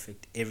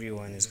perfect.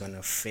 Everyone is going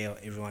to fail.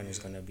 Everyone is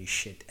going to be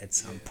shit at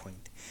some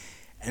point.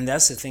 And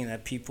that's the thing,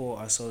 that people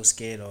are so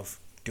scared of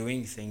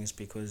doing things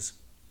because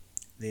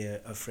they're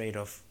afraid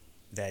of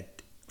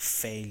that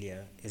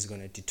failure is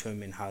going to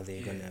determine how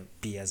they're going to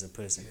be as a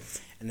person.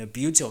 And the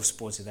beauty of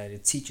sports is that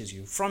it teaches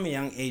you. From a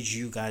young age,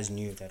 you guys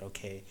knew that,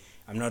 okay,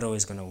 I'm not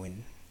always going to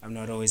win. I'm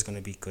not always going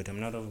to be good. I'm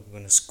not always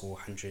going to score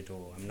 100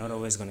 or I'm not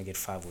always going to get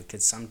 5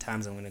 wickets.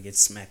 Sometimes I'm going to get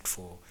smacked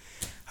for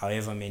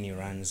however many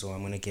runs or I'm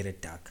going to get a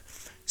duck.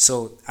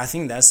 So I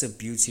think that's the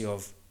beauty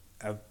of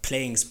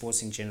playing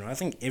sports in general. I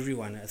think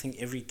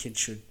every kid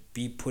should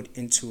be put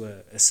into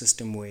a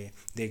system where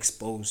they're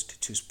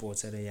exposed to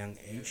sports at a young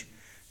age.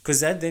 Because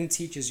that then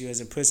teaches you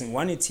as a person.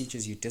 One, it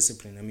teaches you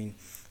discipline. I mean,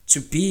 to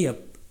be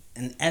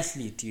an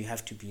athlete, you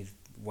have to be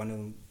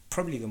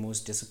probably the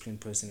most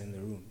disciplined person in the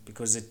room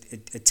because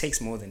it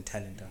takes more than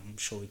talent. I'm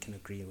sure we can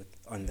agree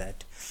on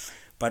that.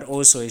 But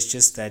also it's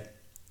just that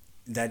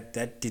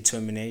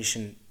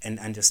determination and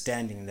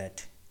understanding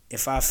that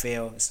if I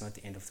fail, it's not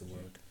the end of the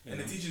world. And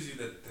it teaches you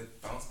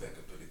that bounce back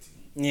ability.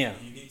 Yeah.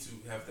 You need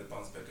to have that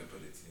bounce back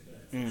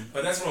ability.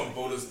 But that's from a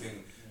bowler's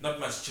thing. Not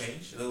much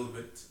change, a little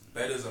bit.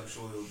 Batters, I'm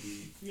sure they'll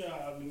be...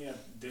 Yeah,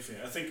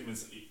 definitely. I think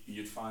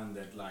you'd find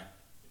that like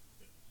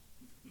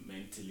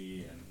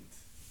mentally and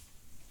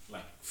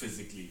like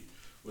physically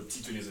with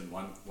T20s and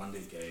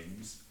one-day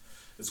games,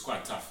 it's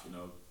quite tough,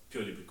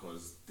 purely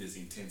because there's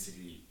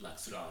intensity like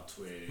throughout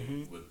where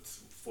with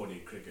 4-day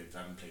cricket, I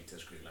haven't played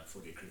test cricket, like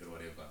 4-day cricket or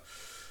whatever,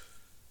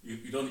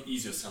 you don't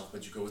ease yourself,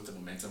 but you go with the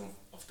momentum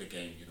of the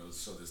game,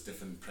 so there's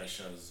different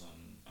pressures on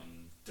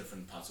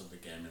different parts of the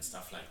game and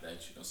stuff like that,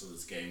 so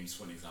there's games,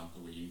 for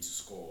example, where you need to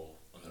score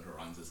a lot of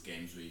runs, there's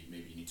games where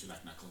maybe you need to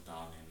like knuckle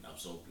down and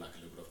absorb like a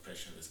little bit of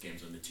pressure, there's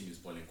games when the team is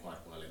bowling quite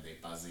well and they're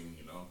buzzing,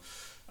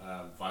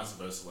 vice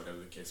versa, whatever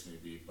the case may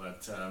be.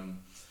 But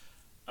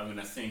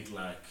I think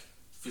like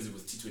physical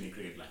T20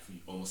 cricket, like we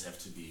almost have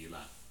to be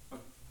like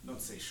not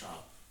say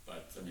sharp,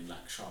 but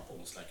like sharp,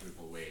 almost like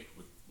Ripple way.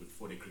 With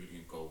 4-day cricket, you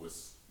can go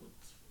with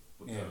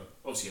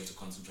obviously you have to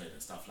concentrate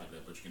and stuff like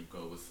that, but you can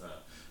go with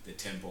the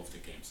tempo of the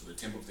game. So the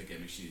tempo of the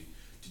game actually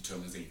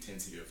determines the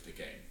intensity of the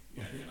game.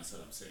 That's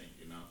what I'm saying.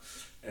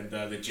 And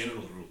the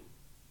general rule: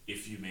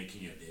 if you're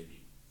making your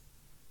debut,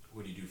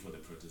 what do you do for the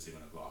Proteas? They're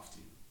gonna go after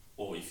you.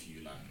 Or if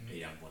you like a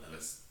young bowler,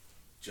 that's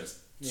just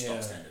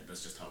stock standard.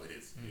 That's just how it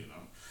is,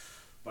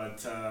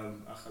 But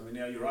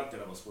you're right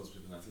there about sports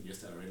because I think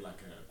yesterday I read like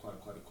quite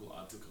a cool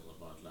article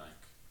about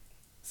like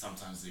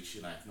sometimes it's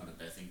actually like not a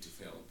bad thing to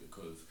fail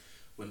because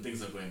when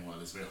things are going well,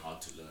 it's very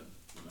hard to learn.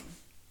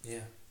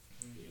 Yeah.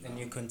 And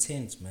you're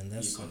content, man.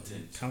 That's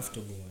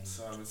comfortable.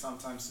 So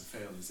sometimes to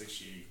fail is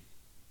actually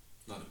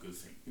not a good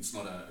thing. It's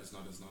not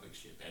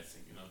actually a bad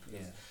thing,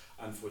 Because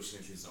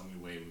unfortunately, it's the only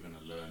way we're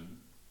gonna learn.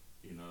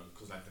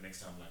 Because like the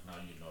next time, like now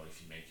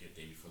if you make your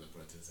debut for the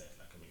Proteas,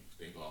 if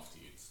they go after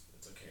you, it's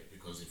okay.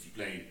 Because if you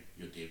play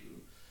your debut,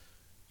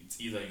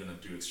 it's either you're gonna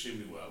do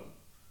extremely well,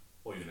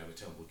 or you're gonna have a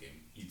terrible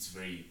game. It's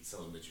very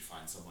seldom that you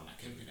find someone like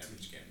having an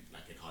average game.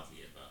 Like it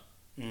hardly ever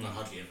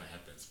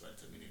happens. But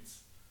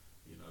it's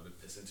the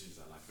percentages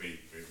are like very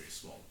very very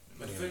small.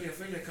 But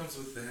failure comes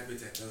with the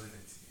habitat, doesn't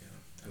it?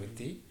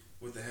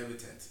 With the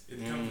habitat, it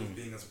comes with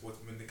being a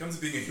sportsman. It comes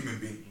with being a human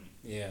being.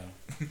 Yeah.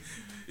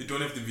 You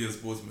don't have to be a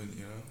sportsman,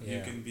 Yeah.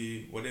 You can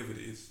be whatever it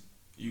is.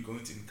 You're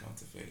going to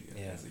encounter failure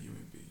as a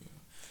human being,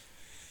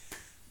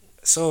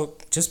 So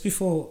just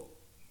before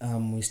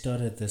we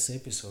started this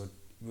episode,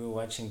 we were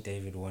watching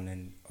David Warner,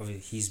 and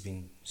obviously he's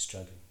been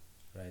struggling,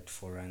 right,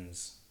 for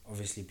runs.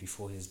 Obviously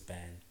before his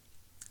ban.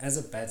 As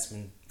a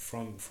batsman,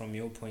 from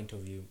your point of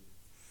view,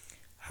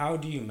 how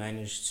do you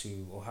manage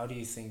to, or how do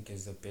you think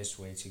is the best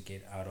way to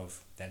get out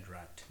of that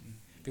rut?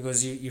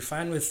 Because you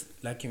find with,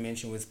 like you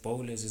mentioned, with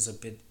bowlers it's a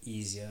bit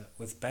easier.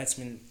 With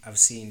batsmen, I've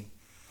seen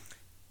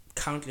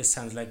countless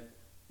times, like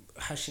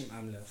Hashim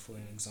Amla, for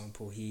an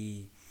example,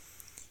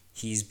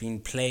 he's been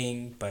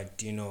playing,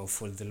 but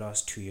for the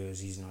last 2 years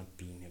he's not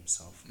been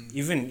himself.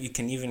 Even you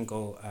can even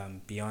go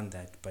beyond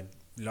that, but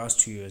last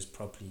 2 years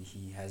probably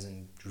he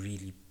hasn't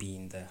really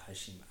been the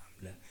Hashim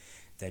Amla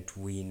that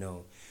we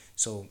know.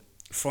 So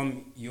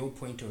from your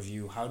point of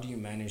view, how do you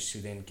manage to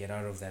then get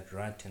out of that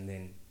rut and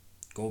then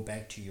go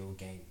back to your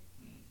game?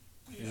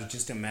 Is it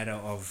just a matter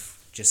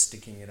of just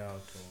sticking it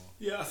out, or?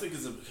 Yeah, I think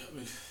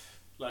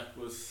like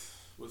with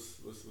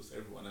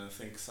everyone, and I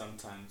think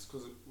sometimes,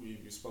 because we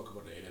spoke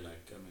about it earlier,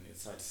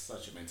 it's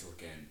such a mental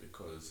game,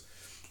 because,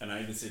 and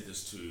I even said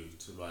this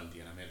to Randy,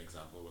 and I made an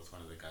example with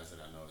one of the guys that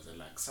I know, is that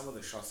like some of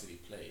the shots that he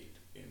played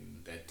in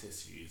that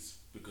test series,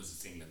 because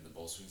it's England, the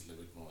ball swings a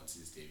little bit more, it's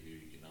his debut,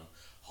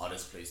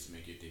 hardest place to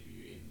make your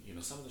debut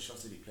in, some of the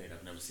shots that he played,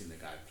 I've never seen the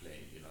guy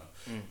play,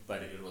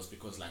 but it was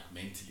because like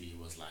mentally he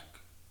was like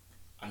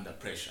under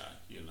pressure,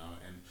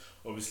 and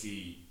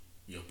obviously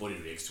your body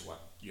reacts to what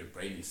your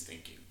brain is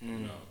thinking,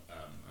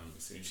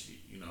 essentially,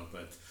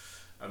 but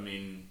I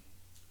mean,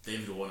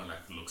 David Warner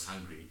like looks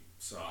hungry,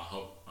 so I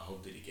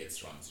hope that he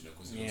gets runs,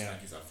 because he looks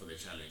like he's up for the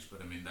challenge.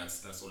 But I mean,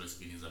 that's always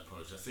been his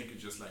approach. I think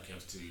it's just like you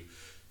have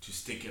to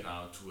stick it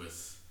out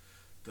with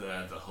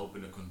the hope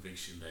and the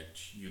conviction that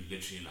you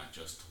literally like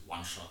just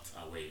one shot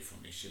away from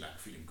actually like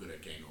feeling good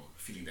again, or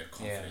feeling that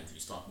confident, and you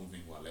start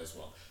moving well as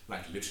well,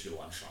 like literally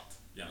one shot.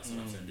 Yeah, that's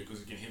what I'm saying,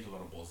 because you can hit a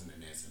lot of balls in the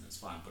nets and it's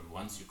fine, but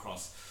once you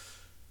cross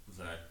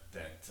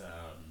that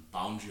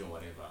boundary or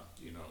whatever,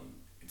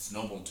 it's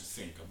normal to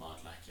think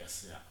about like,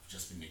 yes, yeah, I've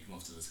just been making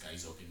off to this guy,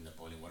 he's opening the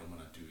ball, and what I'm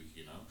gonna do,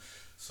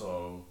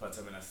 So, but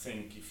I mean, I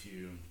think if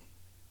you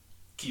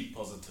keep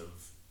positive,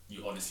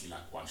 you honestly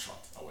like one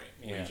shot away.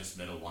 Yeah. You just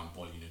middle one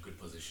ball in a good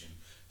position,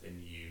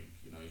 then you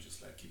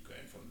just like keep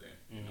going from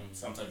there.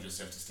 Sometimes you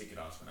just have to stick it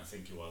out. And I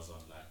think he was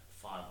on like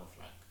 5 of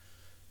like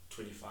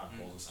 25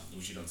 balls or something,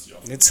 which you don't see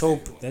often.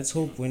 Let's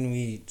hope when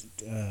we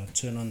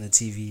turn on the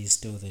TV he's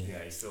still there.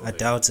 Yeah, he's still I there.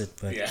 doubt it,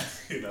 but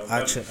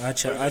Archer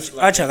You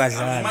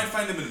might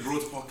find him in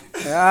Broad's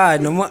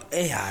pocket. No more.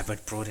 Yeah,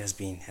 but Broad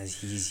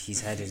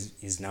he's had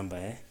his number,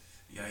 eh?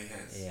 Yeah, he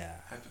has. Yeah,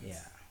 Happens.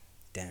 yeah.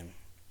 Damn,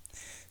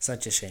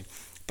 such a shame.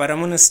 But I'm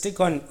gonna stick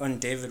on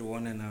David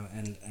Warner now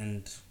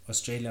and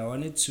Australia. I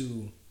wanted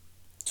to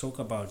talk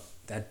about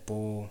that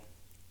ball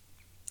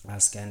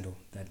scandal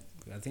that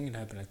I think it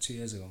happened like 2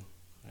 years ago,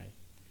 right?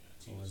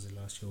 Or was it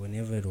last year?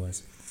 Whenever it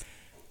was.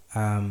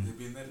 They've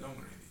been that long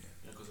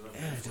already.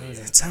 Yeah,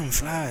 dude, time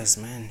flies,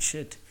 man.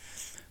 Shit.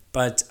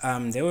 But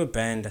they were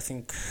banned. I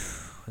think,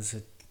 was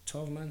it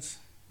 12 months?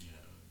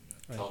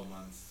 Yeah, 12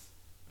 months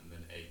and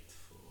then 8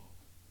 for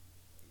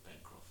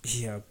Bancroft.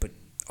 Yeah, but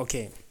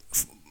okay.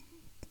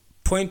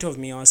 Point of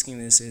me asking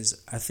this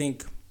is, I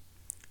think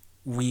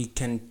we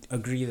can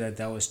agree that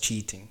was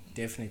cheating,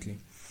 definitely.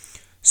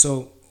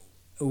 So,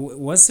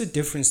 what's the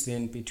difference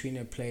then between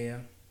a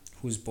player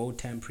who's ball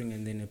tampering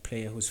and then a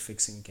player who's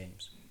fixing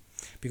games?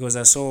 Because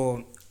I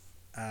saw,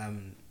 I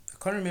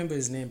can't remember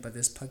his name, but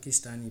this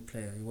Pakistani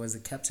player, he was the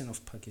captain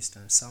of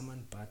Pakistan,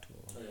 Salman Butt.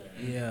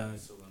 Yeah.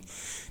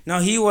 Now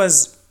he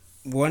was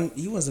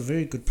a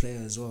very good player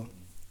as well.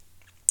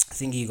 I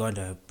think he got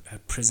a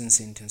prison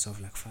sentence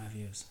of like 5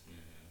 years.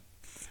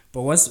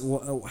 But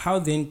how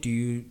then do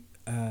you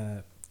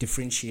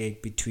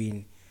differentiate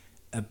between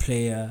a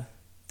player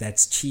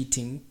that's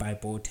cheating by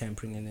ball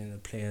tampering and then a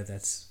player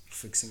that's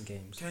fixing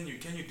games? Can you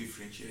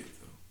differentiate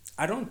though?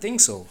 I don't think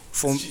so.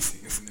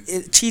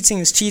 Cheating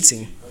is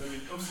cheating. I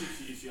mean,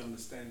 obviously, if you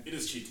understand, it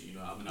is cheating.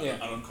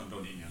 I don't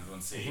condone any. I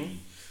don't say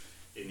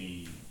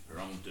any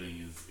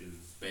wrongdoing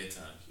is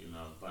better.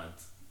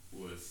 But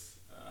with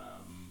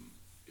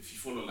if you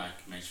follow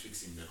like match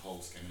fixing, that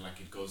whole scandal, like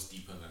it goes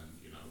deeper than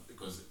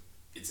because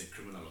it's a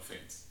criminal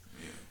offense.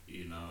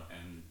 Yeah.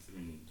 And I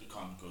mean you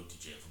can't go to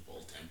jail for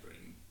ball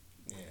tampering.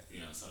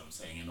 Yeah. That's what I'm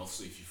saying. And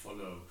also if you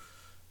follow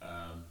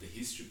the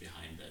history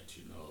behind that,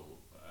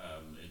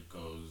 it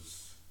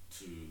goes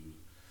to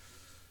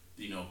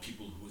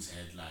people who's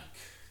had like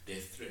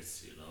death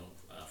threats,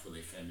 for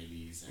their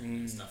families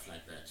and stuff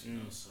like that.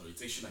 So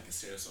it's actually like a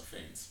serious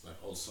offense, but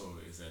also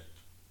is that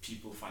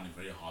people find it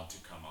very hard to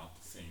come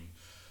out the thing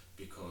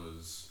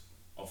because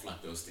of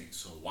like those things.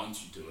 So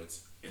once you do it,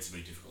 it's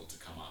very difficult to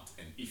come out,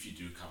 and if you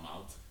do come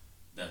out,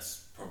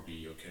 that's probably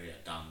your career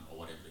done or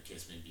whatever the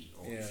case may be.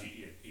 Or if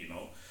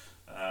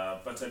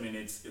but I mean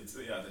it's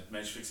that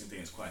match fixing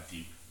thing is quite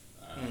deep.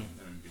 I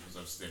mean, because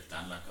obviously they've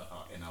done like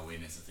an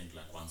awareness. I think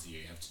like once a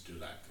year you have to do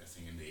like a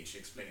thing, and they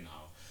actually explain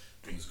how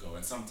things go.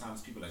 And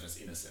sometimes people are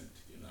just innocent,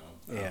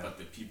 but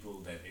the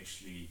people that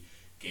actually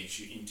get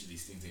you into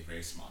these things, they're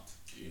very smart.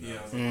 You know?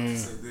 Yeah,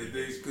 so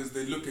because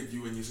they look at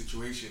you and your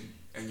situation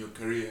and your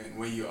career and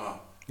where you are.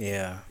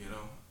 Yeah. You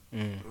know.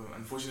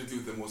 Unfortunately,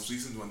 with the most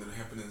recent one that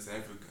happened in South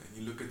Africa,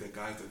 you look at the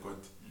guys that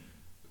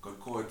got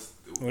caught.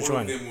 Which all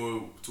one? of them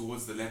were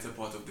towards the latter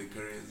part of their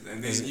careers,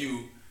 and they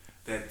knew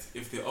that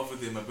if they offered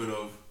them a bit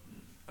of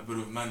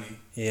money,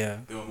 Yeah.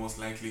 they were most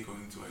likely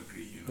going to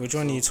agree. You know? Which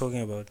one are you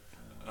talking about?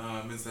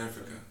 In South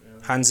Africa.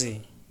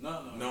 Hansi.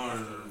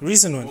 No.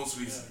 Recent one? Most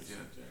recent,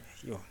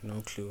 yeah. Yo,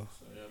 no clue.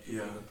 So, people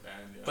Yeah. in the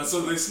band, But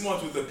so they're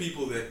smart with the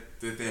people that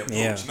they approach.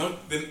 Yeah.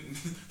 They're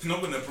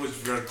not going to approach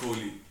Virat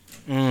Kohli.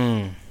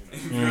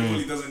 Virat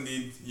Kohli doesn't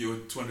need your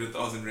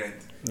 200,000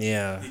 rand.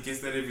 Yeah. He gets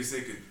that every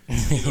second.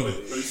 you know,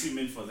 but you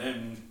see, for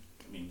them,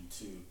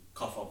 to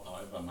cough up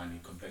however money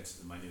compared to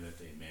the money that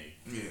they make.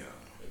 Yeah.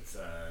 It's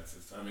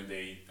I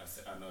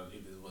know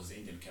it was the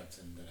Indian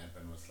captain that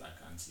happened with like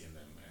Ansi and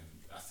them, and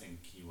I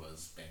think he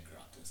was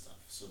bankrupt and stuff.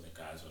 So the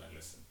guys were like,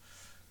 listen,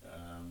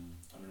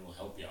 we'll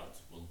help you out,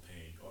 we'll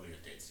pay all your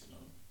debts, you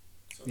know.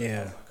 So the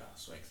guys like,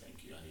 swag,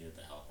 thank you, I needed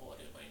the help or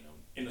whatever, you know,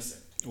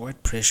 innocent.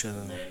 What pressure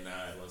And though? then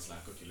it was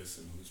like, okay,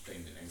 listen, who's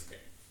playing the next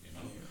game, you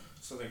know. Yeah.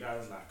 So the guy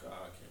was like,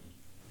 okay,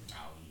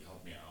 now you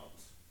help me out.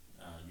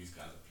 These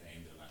guys are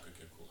playing. They're like,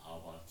 okay, cool. How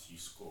about you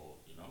score?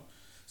 You know.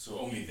 So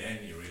only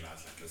then you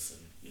realize, like, listen,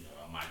 you know,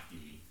 I might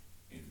be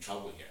in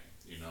trouble here.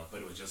 You know.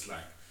 But it was just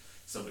like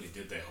somebody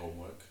did their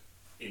homework,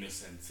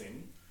 innocent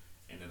thing,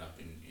 ended up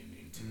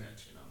into that.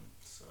 You know.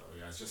 So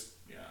yeah, it's just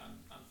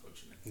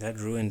unfortunate. That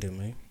ruined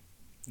him, eh?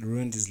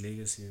 Ruined his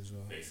legacy as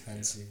well. Basically,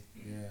 Hansi.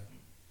 yeah. Yeah.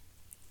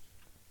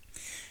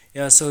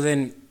 Yeah. So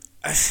then,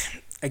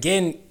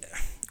 again,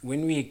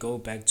 when we go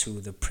back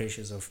to the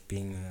pressures of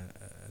being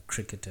a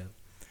cricketer,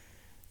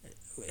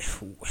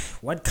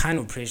 what kind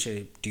of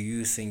pressure do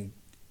you think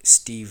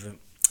Steve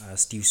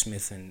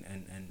Smith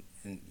and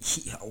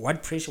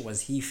what pressure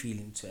was he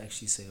feeling to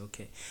actually say,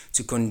 okay,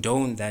 to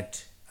condone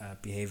that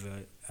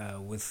behavior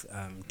with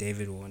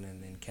David Warner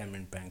and then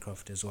Cameron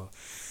Bancroft as well,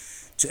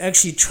 to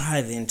actually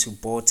try then to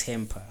bore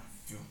temper?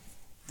 Yeah.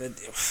 That,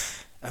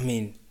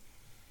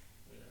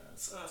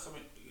 So,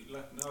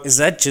 like now is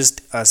that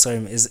just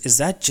is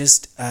that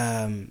just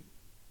that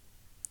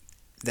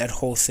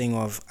whole thing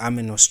of I'm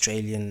an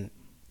Australian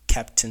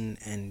captain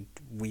and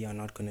we are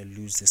not going to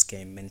lose this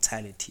game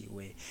mentality,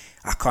 where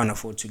I can't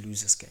afford to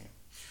lose this game?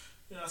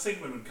 Yeah, I think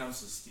when it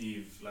comes to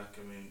Steve,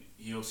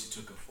 he also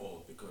took a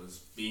fall because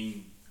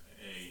being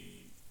a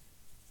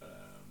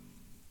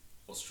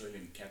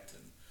Australian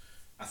captain,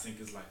 I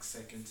think is like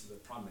second to the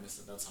Prime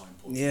Minister. That's how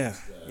important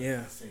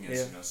the thing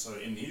is. You know, so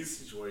in his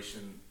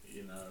situation,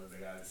 you know, the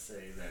guys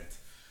say that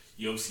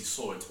he obviously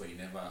saw it, but he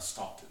never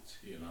stopped it.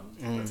 You know,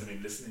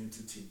 but listening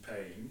to Tim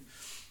Payne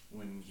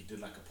when he did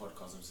like a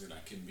podcast, obviously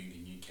like him being the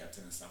new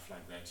captain and stuff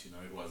like that. You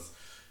know, it was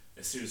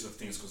a series of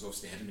things because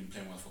obviously they hadn't been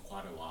playing well for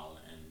quite a while,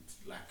 and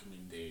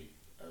they're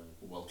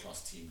a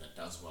world-class team that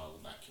does well.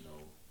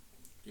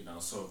 You know,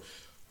 so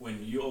when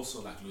you're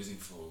also like losing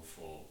for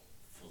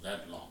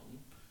that long,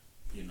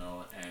 you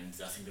know, and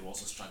I think they were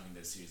also struggling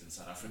that series in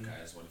South Africa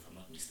as well, if I'm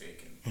not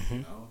mistaken.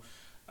 You know,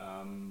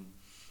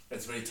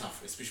 it's very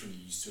tough, especially when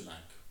you're used to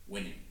like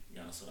winning. You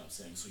know, that's what I'm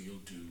saying. So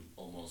you'll do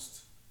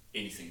almost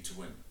anything to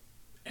win.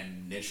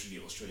 And naturally,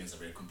 Australians are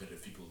very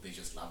competitive people. They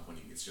just love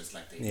winning. It's just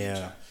like they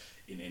nature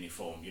in any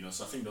form, you know.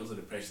 So I think those are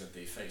the pressures that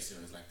they face. You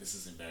know, it's like, this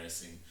is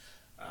embarrassing.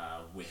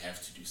 We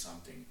have to do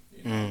something,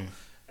 you know.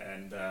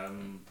 And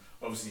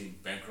obviously,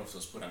 Bancroft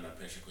was put under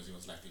pressure because he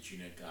was like the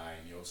junior guy,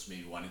 and he also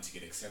maybe wanted to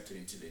get accepted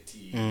into the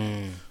team.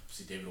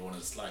 Obviously, David Warner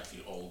is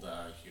slightly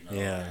older, you know,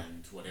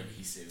 and whatever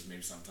he says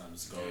maybe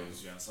sometimes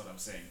goes. You know, that's what I'm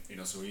saying. You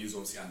know, so he's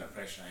obviously under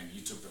pressure, and he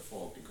took the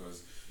fall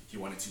because he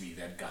wanted to be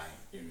that guy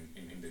in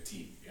the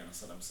team. You know,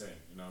 that's what I'm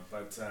saying. You know,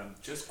 but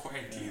just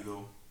quietly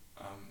though,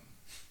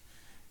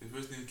 they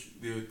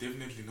were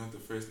definitely not the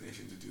first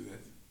nation to do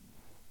that,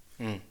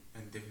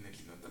 and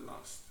definitely not the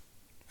last.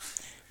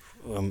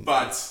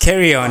 But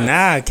carry on.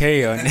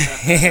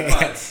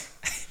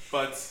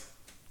 but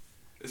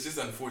it's just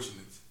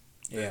unfortunate.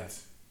 Yeah.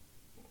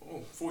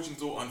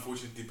 Fortunate or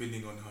unfortunate,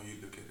 depending on how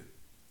you look at it.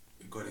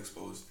 It got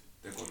exposed.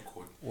 They got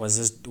caught.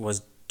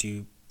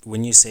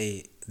 When you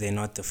say they're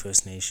not the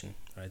first nation,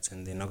 right,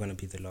 and they're not going to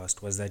be the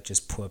last, was that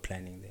just poor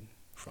planning then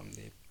from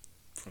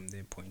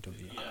their point of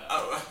view?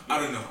 I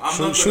don't know.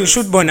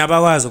 Should bona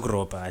bakwazi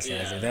ukuropa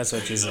kahle. That's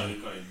what you're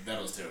saying.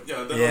 That was terrible.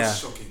 Yeah, that was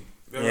shocking.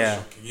 That was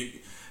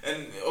shocking.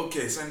 And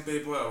okay,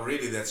 sandpaper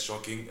already, that's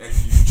shocking, and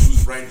you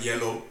choose bright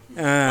yellow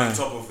on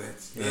top of that.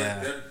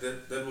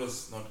 That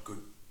was not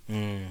good.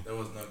 That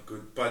was not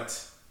good.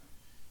 But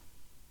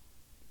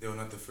they were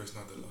not the first,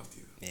 not the last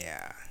either.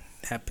 Yeah,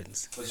 it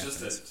happens. But it's just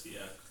that,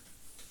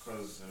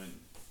 because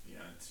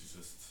it's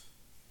just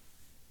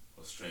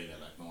Australia.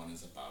 Like, no one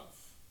is above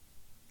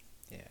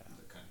the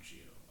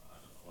country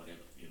or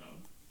whatever, you know.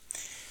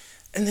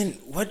 And then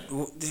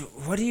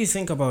what do you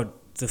think about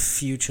the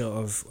future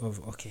of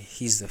okay,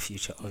 he's the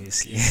future,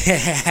 obviously.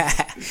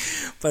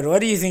 But what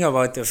do you think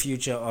about the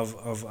future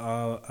of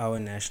our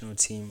national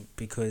team?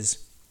 Because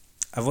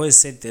I've always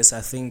said this.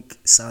 I think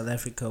South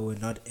Africa were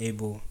not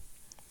able,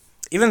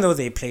 even though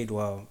they played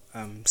well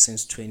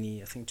since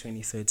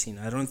 2013.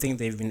 I don't think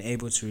they've been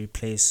able to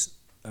replace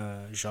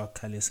Jacques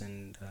Kallis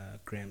and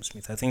Graham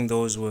Smith. I think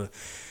those were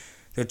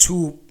the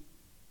two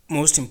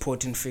most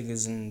important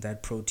figures in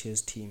that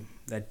Proteas team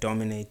that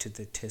dominated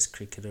the Test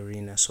cricket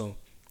arena. So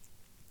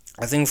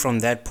I think from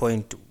that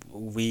point,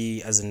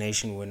 we as a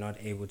nation were not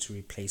able to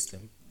replace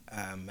them.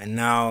 And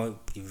now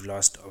you've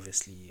lost,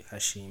 obviously,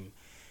 Hashim,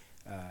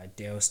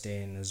 Dale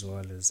Steyn, as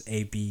well as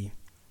AB.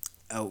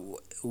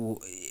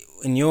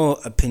 In your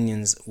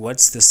opinions,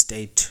 what's the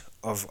state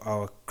of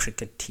our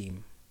cricket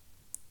team,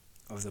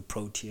 of the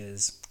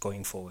Proteas,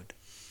 going forward?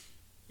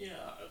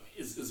 Yeah,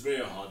 it's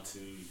very hard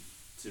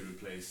to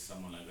replace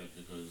someone like that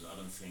because I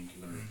don't think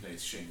you're going to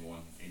replace Shane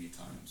Warne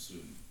anytime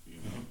soon, you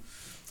know.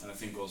 And I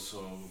think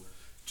also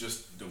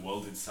just the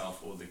world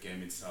itself or the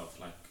game itself,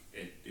 like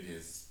it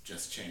has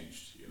just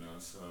changed, you know.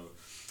 So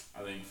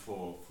I think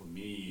for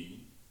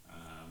me,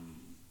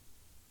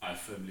 I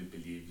firmly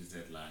believe is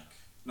that, like,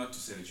 not to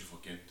say that you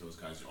forget those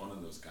guys, you honor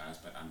those guys,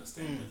 but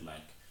understand that,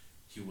 like,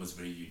 he was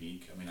very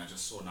unique. I mean, I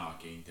just saw now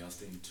again, Dale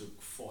Steyn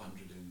took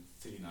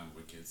 439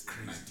 wickets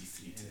in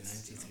 93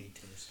 tests. 93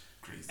 tests.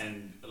 Crazy.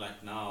 And,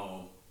 like,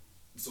 now,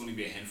 it's only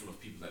be a handful of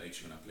people that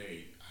actually going to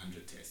play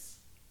 100 tests.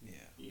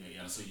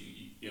 Yeah. So, I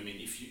mean,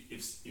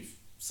 if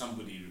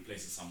somebody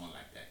replaces someone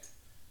like that,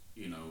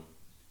 you know,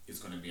 it's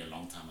going to be a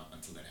long time up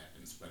until that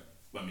happens. But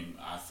I mean,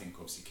 I think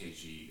obviously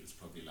KG is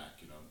probably,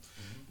 like, you know,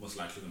 most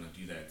likely going to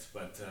do that.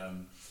 But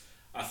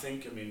I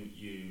think, I mean,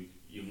 you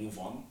move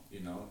on,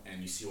 you know,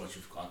 and you see what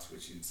you've got,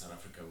 which in South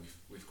Africa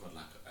we've got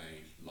like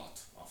a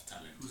lot of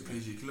talent. Who's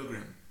KG?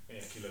 Kilogram?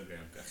 Yeah,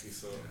 Kilogram.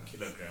 So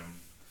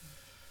Kilogram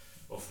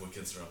of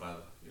wickets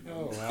Rabal, you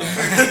know. Oh wow.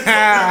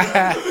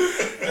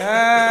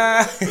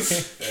 Yeah.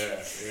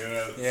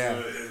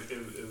 So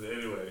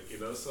anyway, you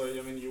know. So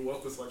I mean, you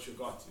work with what you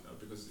got, you know,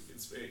 because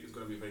it's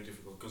going to be very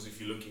difficult. Because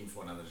if you're looking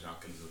for another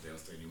Jacques Kallis or Dale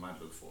Steyn, you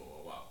might look for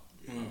a while,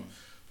 you know.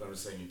 But I'm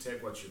saying you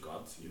take what you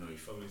got, you know, you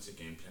formulate a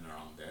game plan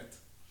around that,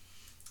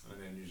 and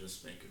then you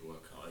just make it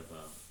work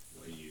however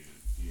way you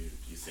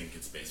think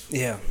it's best for the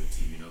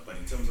team, you know. But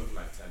in terms of,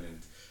 like,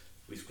 talent,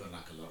 we've got,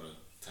 like, a lot of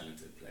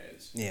talented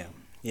players. Yeah.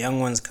 Young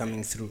ones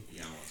coming through.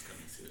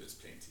 There's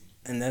plenty.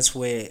 And that's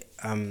where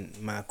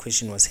my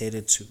question was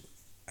headed to.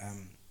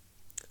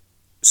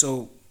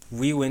 So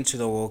we went to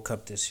the World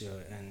Cup this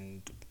year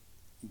and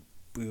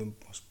we were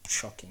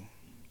shocking,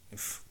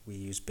 if we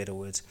use better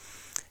words.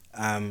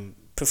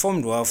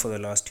 Performed well for the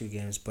last two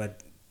games,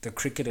 but the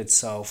cricket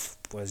itself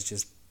was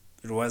just,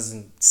 it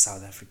wasn't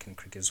South African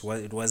cricket.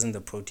 It wasn't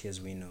the Proteas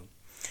we know.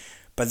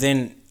 But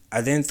then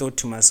I thought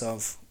to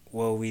myself,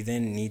 well, we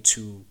then need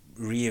to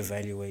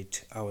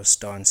reevaluate our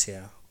stance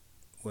here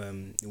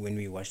when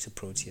we watch the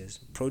Proteas.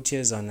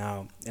 Proteas are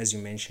now, as you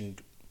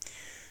mentioned,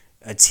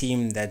 a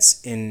team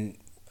that's in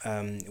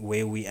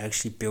where we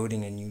actually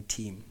building a new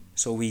team.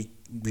 So we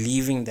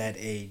leaving that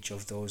age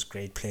of those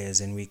great players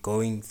and we're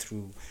going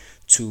through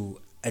to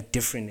a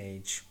different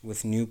age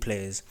with new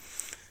players.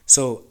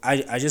 So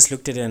I just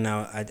looked at it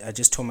now. I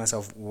just told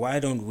myself, why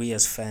don't we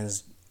as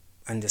fans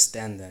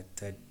understand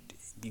that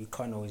you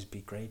can't always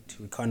be great.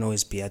 We can't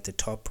always be at the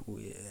top.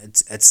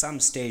 At some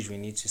stage, we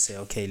need to say,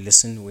 okay,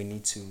 listen, we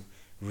need to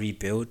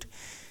rebuild.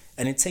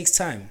 And it takes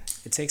time.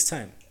 At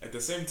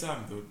the same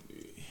time, though,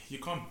 you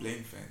can't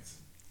blame fans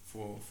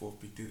for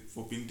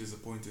being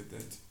disappointed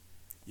that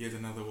yet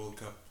another World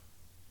Cup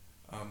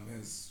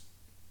as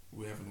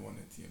we haven't won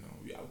it. You know,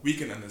 we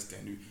can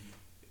understand.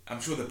 I'm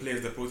sure the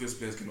Proteas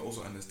players can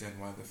also understand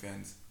why the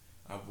fans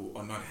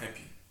are not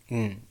happy.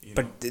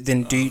 But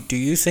then do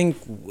you think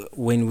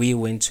when we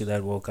went to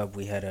that World Cup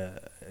we had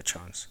a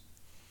chance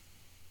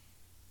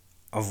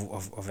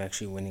of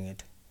actually winning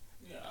it?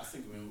 Yeah, I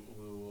think we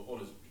will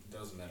always, it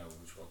doesn't matter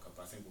which World Cup,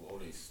 I think we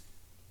always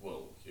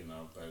will, you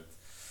know. But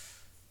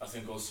I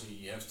think also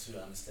you have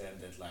to understand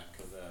that, like,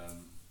 the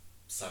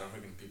South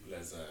African people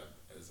as a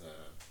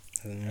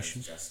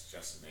nation,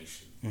 just a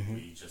nation,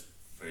 we just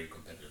very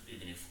competitive.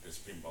 Even if the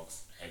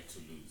Springboks had to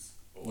lose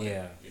or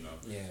whatever, you know,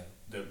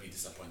 they'll be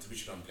disappointed,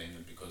 which you don't blame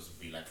them, because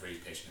we like very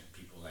passionate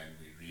people and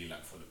we really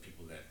like for the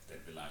people that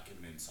we like,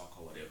 even in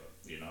soccer or whatever,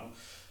 you know.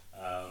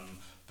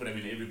 But I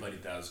mean, everybody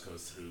does go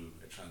through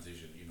a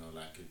transition, you know.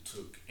 Like, it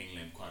took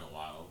England quite a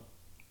while.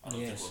 I don't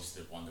think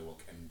obviously they've won the World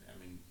Cup, and I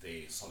mean,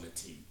 they're a solid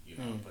team, you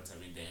know. But I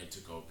mean, they had to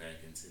go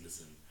back and say,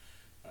 listen,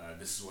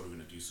 this is what we're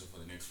going to do. So for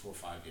the next 4 or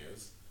 5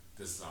 years,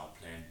 this is our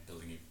plan,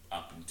 building it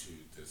up into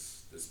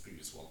this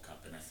previous World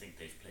Cup. And I think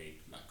they've played,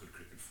 like, good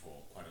cricket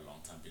for quite a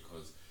long time,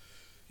 because,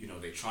 you know,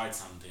 they tried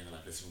something and they're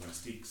like, listen, we're going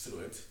to stick through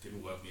it.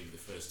 Didn't work maybe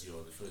the first year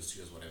or the first 2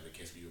 years, whatever the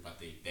case may be, but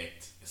they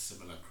backed a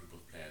similar group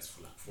of players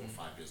for like 4 or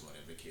 5 years,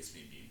 whatever the case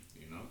may be,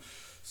 you know.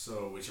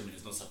 So, which, I mean,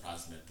 it's not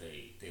surprising that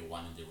they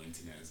won and they went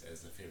in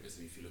as the favourites.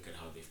 And if you look at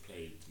how they've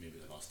played maybe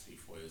the last 3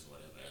 or 4 years or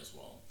whatever as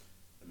well,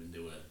 I mean, they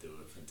were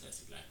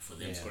fantastic. Like, for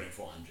them, scoring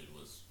 400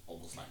 was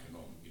almost like a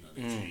norm, you know.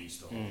 They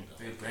changed the whole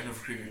their brand of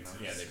cricket, you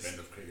know? Yeah, their brand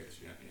of cricket.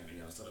 Yeah,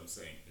 that's what I'm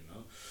saying, you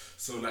know.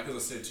 So, like, as I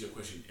said to your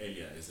question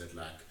earlier, is that,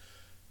 like,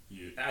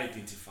 you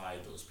identify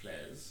those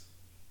players.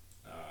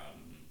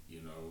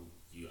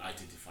 You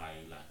identify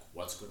like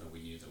what's going to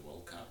win you the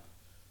World Cup.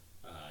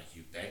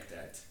 You back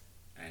that,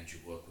 and you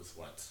work with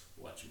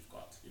what you've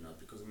got.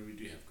 Because we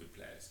do have good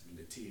players.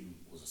 The team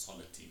was a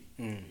solid team.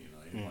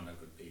 Anyone that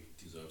got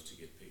picked deserves to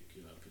get picked.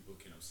 People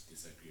can obviously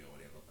disagree or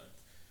whatever, but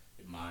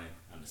in my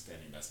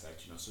understanding, that's that.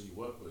 So you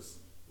work with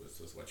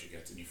what you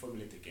get, and you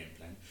formulate a game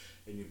plan,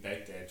 and you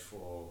back that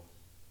for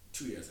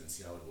 2 years and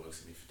see how it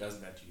works. And if it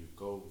doesn't, that you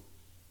go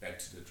back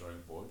to the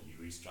drawing board, you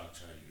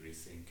restructure, you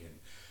rethink, and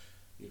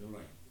you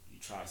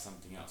try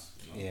something else.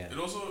 Yeah. It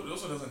also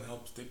doesn't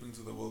help stepping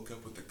to the World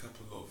Cup with a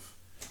couple of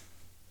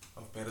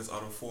batters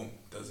out of form,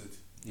 does it?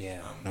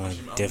 Yeah.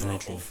 Hashim Amla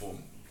Definitely. off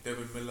form.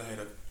 David Miller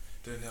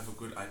didn't have a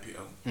good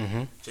IPL.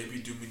 Mm-hmm.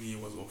 JP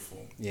Duminy was off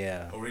form.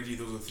 Yeah. Already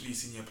those were 3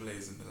 senior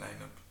players in the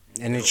lineup.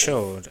 And it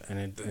showed.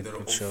 And They're it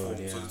off showed.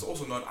 form. Yeah. So it's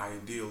also not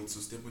ideal to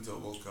step into a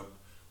World Cup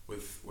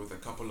with a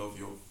couple of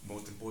your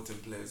most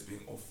important players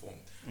being off form.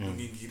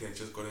 Lungi had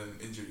just got an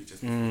injury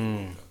just before the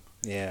World Cup.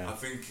 Yeah. I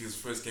think his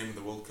first game in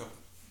the World Cup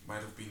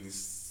might have been his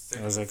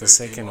second. It was like the third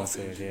second game or after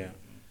third. injury. Yeah.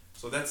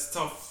 So that's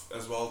tough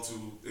as well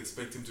to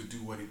expect him to do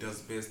what he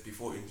does best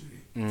before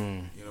injury.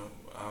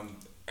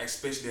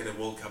 Especially at a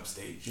World Cup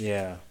stage.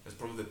 Yeah. It's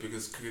probably the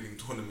biggest cricketing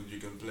tournament you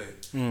can play.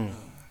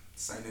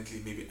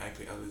 Silently, maybe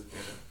IPL is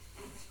better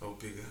or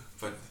bigger,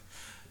 but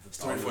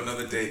story for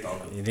another day.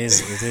 It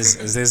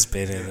is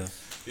better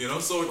though.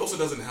 So it also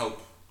doesn't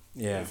help.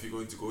 Yeah. If you're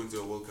going to go into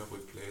a World Cup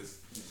with players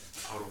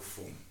out of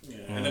form.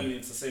 Yeah, and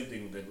it's the same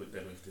thing that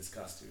we've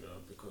discussed,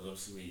 because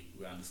obviously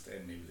we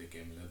understand maybe the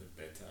game a little bit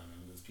better.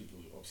 There's people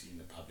obviously in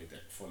the public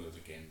that follow the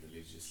game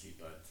religiously,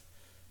 but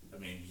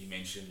he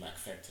mentioned like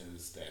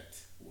factors that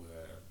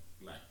were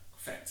like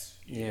facts.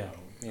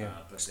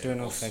 But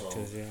external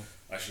factors. Yeah.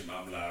 Hashim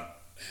Amla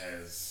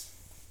has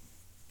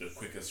the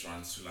quickest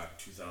runs to like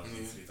 2,000,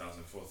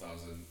 3,000,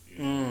 4,000.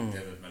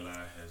 David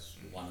Miller has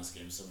won this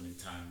game so many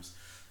times.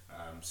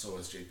 So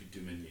has JP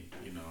Duminy,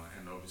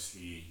 and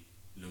obviously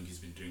Lungi's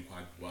been doing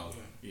quite well,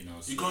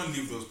 So you can't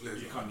leave those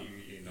players. You can't,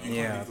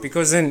 Yeah,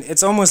 because then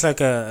it's almost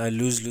like a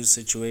lose-lose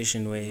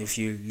situation where if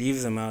you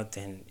leave them out,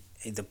 then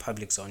the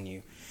public's on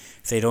you.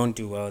 If they don't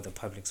do well, the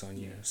public's on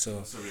you. So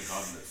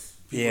regardless,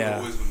 people are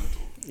always gonna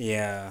talk.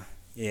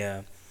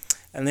 Yeah.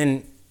 And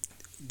then,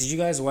 did you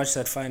guys watch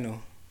that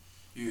final?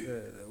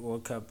 Yeah.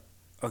 World Cup.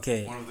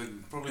 Okay. One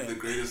of probably the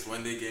greatest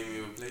one-day game we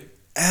ever played.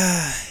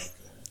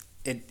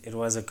 It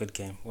was a good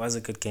game.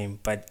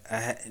 But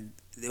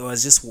there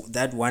was just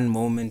that one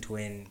moment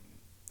when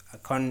I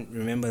can't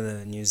remember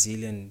the New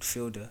Zealand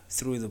fielder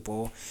threw the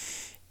ball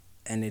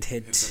and it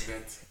hit.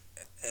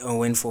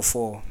 Went for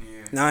 4.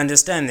 Yeah. Now I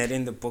understand that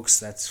in the books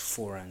that's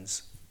 4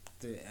 runs.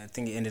 I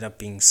think it ended up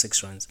being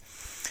 6 runs.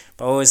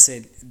 But I always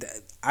said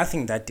I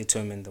think that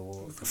determined the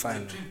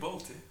final. Trent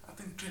Bolt, I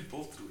think Trent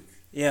Bolt threw it.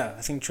 Yeah,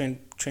 I think Trent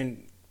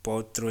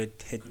Bolt threw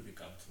it, hit. Could be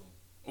Gaptul.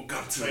 Oh,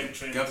 Gaptul.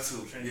 Trent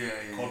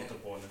caught the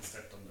ball and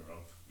stepped on the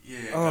rope.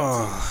 Yeah.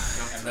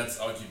 Oh. And that's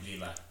arguably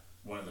like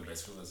one of the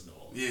best fielders in the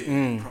world.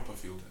 Yeah, proper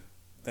fielder.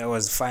 That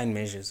was fine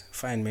measures.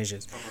 Proper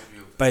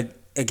fielder. But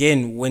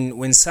again,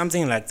 when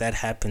something like that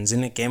happens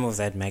in a game of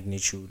that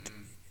magnitude,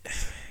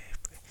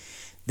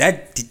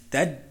 that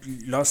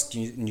lost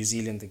New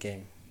Zealand the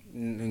game.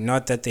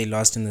 Not that they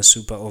lost in the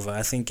super over.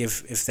 I think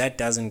if that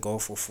doesn't go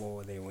for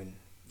 4, they win.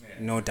 Yeah.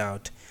 No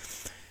doubt.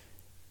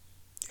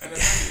 And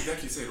apparently,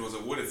 like you said, it was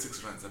awarded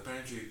 6 runs.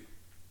 Apparently,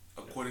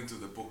 according to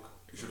the book,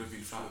 it should have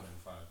been 5.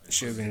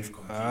 Should have been.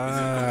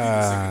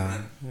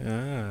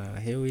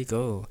 Here we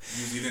go.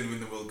 New Zealand win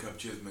the World Cup.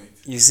 Cheers, mate.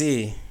 You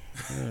see,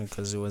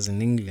 because it was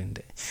in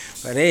England.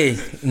 But hey,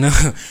 no.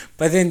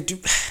 But then,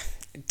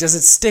 does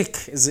it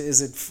stick?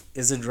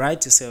 Is it right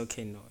to say,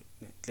 okay, no,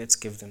 let's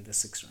give them the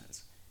 6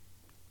 runs?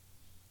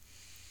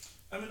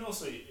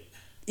 Also,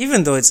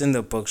 even though it's in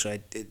the books,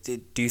 right?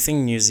 Do you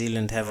think New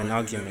Zealand have an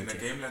argument? In a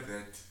game like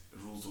that,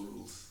 rules are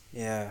rules.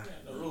 Yeah.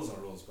 The rules are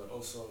rules, but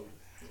also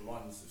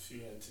if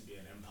you had to be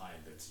an empire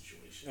in that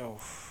situation.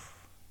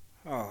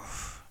 Oh.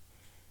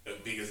 The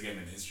biggest game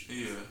in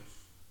history. Yeah.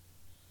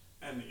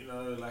 And I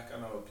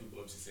know people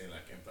obviously say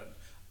but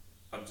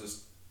I'm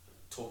just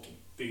talking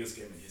biggest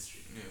game in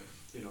history.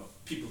 Yeah.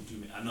 People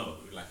do. I know,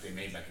 they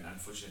made an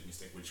unfortunate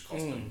mistake which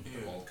cost them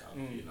the World Cup.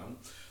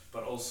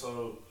 But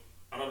also,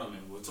 I don't know,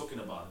 man. We were talking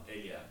about it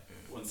earlier.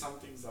 When some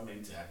things are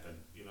meant to happen,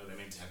 they're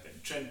meant to happen.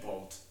 Trent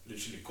Bolt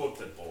literally caught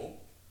that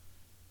ball.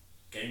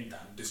 Game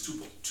done. There's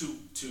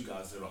two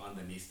guys that are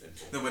underneath that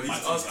ball. No, but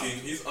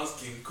he's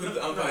asking. Could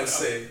the umpire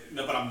say?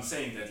 No, but I'm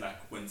saying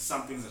that when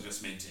some things are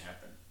just meant to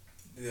happen.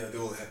 Yeah, they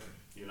will happen.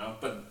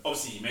 But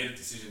obviously he made a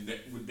decision.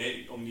 That would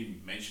they only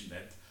mention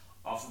that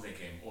after the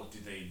game, or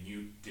did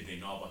they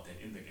know about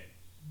that in the game?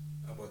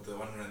 About the 1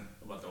 run.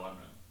 About the 1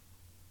 run.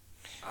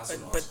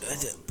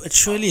 But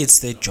surely it's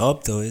their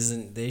job, though,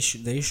 isn't they?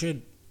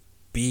 Should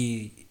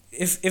be.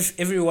 If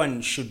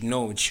everyone should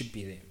know, it should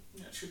be them.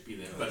 Yeah, it should be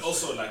there. But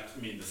also,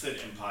 the Third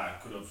Empire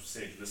could have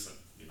said, "Listen,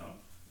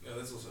 Yeah,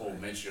 that's also. or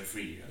match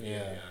referee."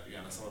 You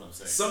understand what I'm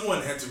saying?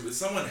 Someone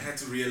had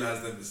to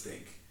realize that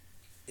mistake.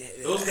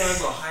 Those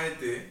guys are hired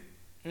there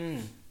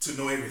Mm, to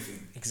know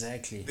everything.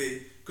 exactly.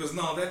 Because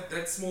now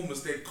that small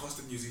mistake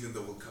costed New Zealand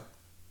the World Cup.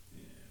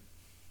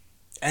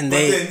 And But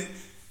they. then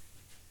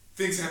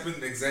things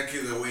happened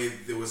exactly the way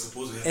they were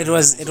supposed to happen.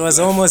 It was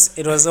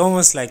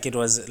almost like it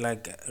was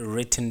like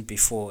written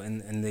before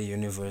in the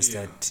universe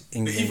that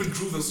England. They even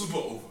drew the Super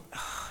over.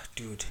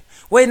 Dude,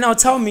 wait, now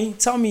tell me,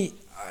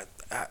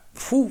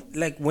 who,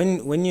 like,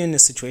 when you're in a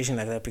situation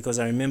like that, because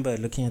I remember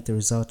looking at the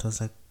result, I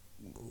was like,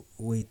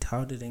 wait,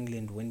 how did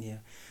England win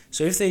here?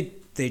 So if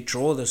they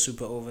draw the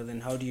super over,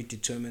 then how do you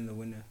determine the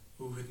winner?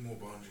 Who hit more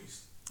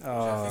boundaries?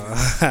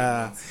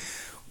 Oh,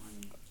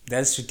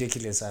 that's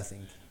ridiculous, I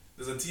think.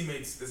 There's a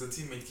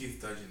teammate, Keith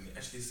Dudgeon, he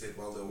actually said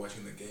while they were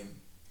watching the game,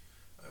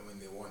 when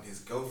they won, his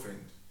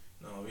girlfriend,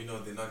 now we know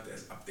they're not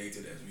as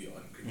updated as we are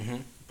on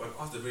cricket, but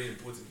asked a very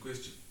important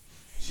question.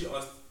 She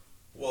asked,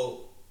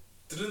 well,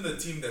 didn't the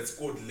team that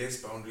scored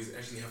less boundaries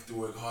actually have to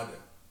work harder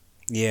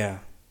Yeah,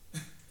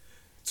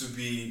 to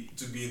be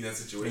in that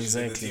situation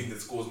Exactly. than the team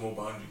that scores more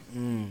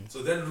boundaries?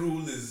 So that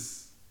rule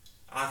is,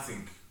 I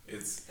think,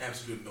 it's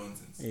absolute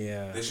nonsense.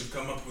 yeah. They should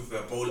come up with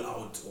a bowl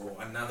out or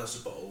another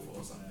super over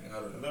or something. I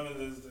don't know.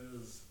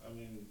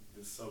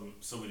 There's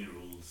so many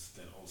rules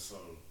that also.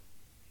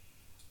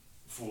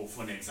 For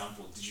an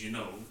example, did you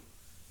know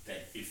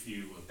that if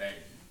you were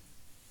batting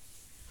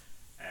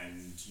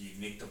and you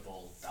nick the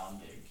ball down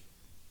leg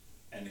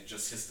and it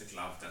just hits the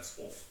glove that's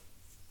off,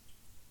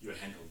 you're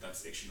handled.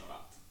 That's actually not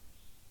out.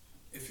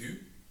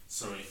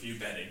 So if you're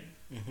batting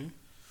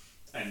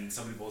and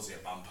somebody balls you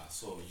a bumper,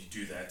 so you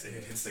do that and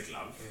it hits the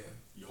glove,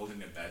 you're holding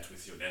the bat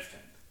with your left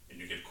hand and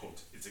you get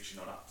caught, it's actually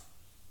not out.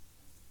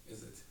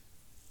 Is it?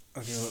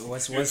 Okay,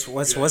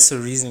 what's the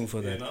reasoning for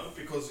that? You know,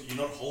 because you're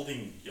not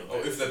holding your bat.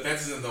 Oh, if the bat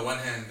is in the one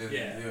hand, then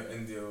Yeah.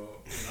 and your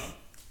You know,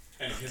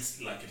 and it hits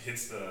the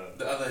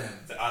other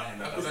hand. the other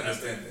hand. I that could doesn't have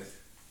understand it, that.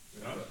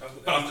 You know?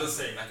 But I'm just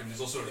saying,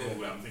 there's also a rule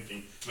where I'm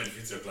thinking when it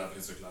hits your glove,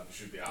 it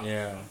should be out.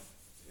 Yeah.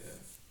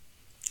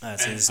 Yeah.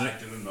 So And it's I not,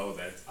 didn't know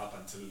that up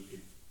until it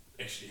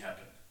actually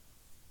happened.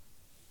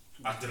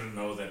 I didn't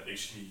know that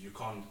actually you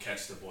can't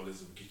catch the ball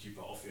as a wicketkeeper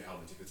off your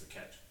helmet if it's a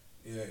catch.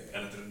 Yeah.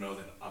 And I didn't know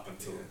that up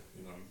until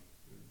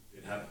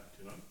it happened.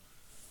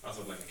 I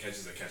thought like a catch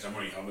is a catch. I'm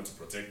wearing a helmet to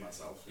protect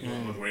myself.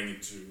 I'm not wearing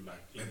it to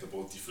like let the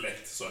ball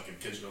deflect so I can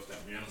catch it off them.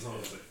 You understand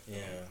what I'm saying?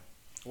 yeah.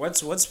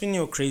 What's been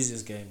your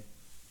craziest game?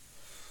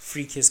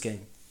 Freakiest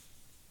game?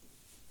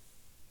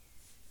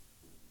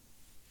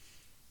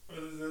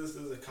 Well, there's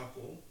a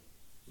couple.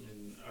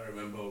 I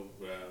remember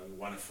we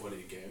won a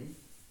 4-day game,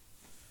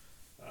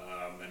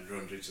 and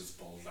Ron Richards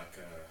bowled like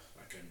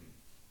an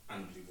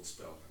unbelievable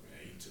spell.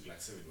 He took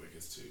like 7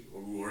 wickets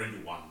well, we already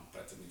won,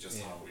 but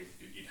just how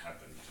it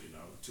happened,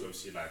 to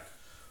obviously like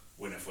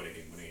winning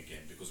a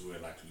game because we were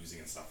like losing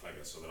and stuff like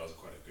that. So that was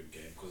quite a good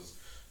game because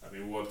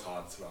we worked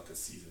hard throughout the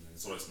season, and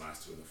it's always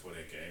nice to win a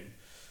 4-day game.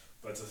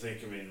 But I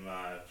think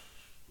my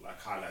like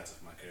highlights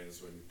of my career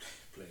is when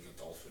playing the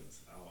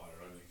Dolphins. How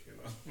ironic,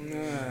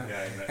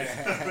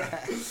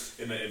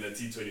 in a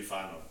T20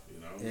 final,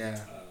 Yeah.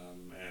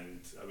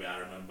 And I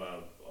remember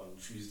on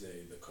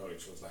Tuesday the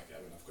coach was like,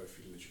 I've got a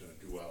feeling that you're gonna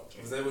do well.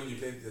 Was that when you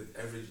played the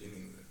average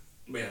innings?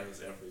 Yeah, it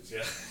was average.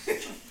 Yeah.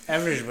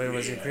 Average, but it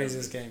was your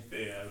craziest game.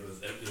 Yeah,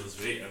 it was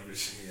very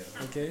average.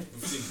 Yeah. Okay.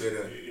 We've seen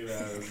better. It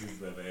was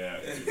better. Yeah.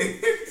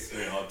 It's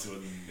very hard to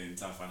win the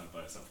entire final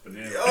by yourself. But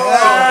yeah.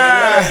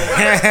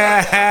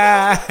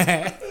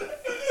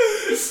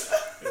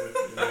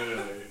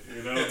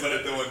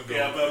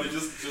 But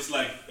just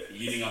like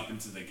leading up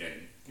into the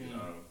game,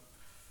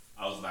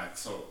 I was like,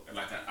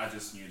 I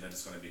just knew that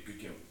it's gonna be a good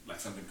game. Like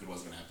something good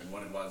was gonna happen.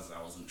 What it was,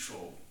 I wasn't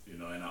sure,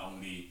 and I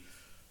only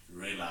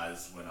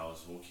realized when I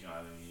was walking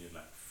out and needed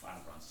like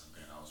 5 runs or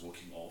something, and I was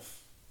walking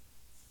off,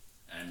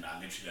 and I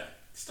literally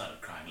started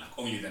crying. Like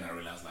only then I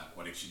realized like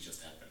what actually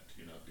just happened,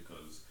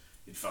 because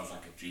it felt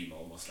like a dream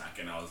almost, like,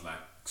 and I was like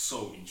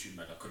so in tune,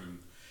 like I couldn't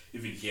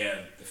even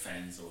hear the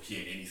fans or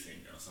hear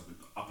anything, something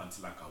up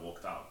until like I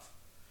walked out.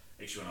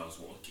 Actually, when I was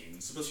walking,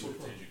 Supersport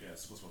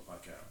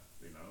Park,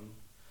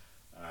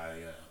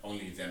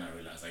 only then I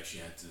realized I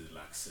actually had to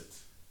like sit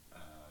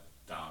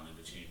down in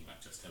between, like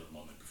just have a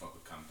moment before I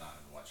could come down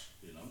and watch,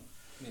 the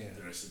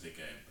rest of the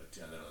game. But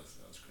yeah, that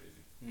was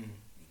crazy.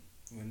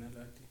 When I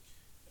liked it.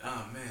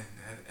 Ah man,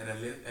 at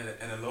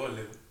a lower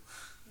level,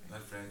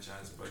 not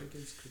franchise, but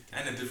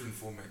and a different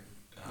format.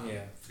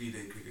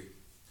 3-day cricket.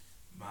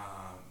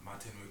 My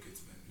 10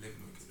 wickets, man,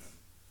 11 wickets.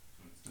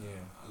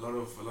 A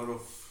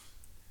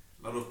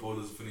lot of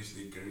bowlers finish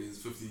their careers,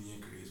 15-year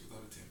careers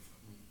without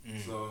a 10.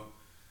 So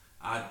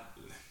I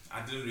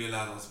didn't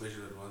realize how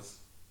special it was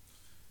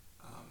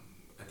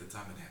at the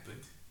time it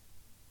happened.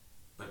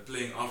 But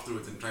playing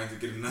afterwards and trying to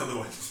get another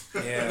one,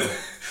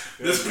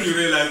 that's when you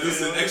realize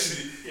this is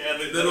actually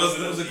that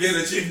was a great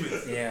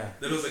achievement. Yeah,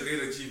 that was a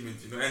great achievement,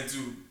 and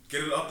to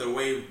get it out the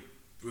way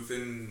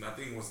within, I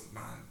think it was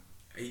my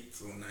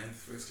 8th or 9th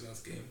first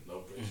class game. No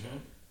pressure.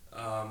 I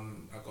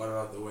got it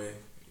out the way,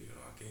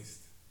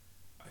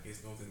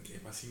 against Northern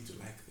Cape. I seem to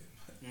like them.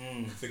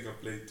 I think I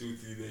played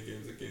 2-3 day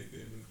games against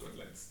them and got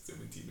like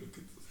 17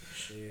 wickets.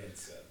 Shit.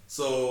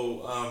 So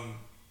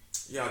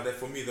yeah, that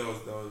for me that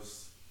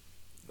was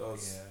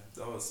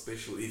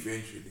special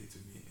event really to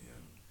me.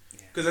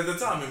 Because at the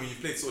time, I mean, you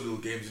played so little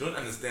games, you don't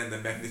understand the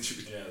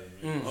magnitude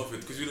of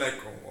it. Because you're like,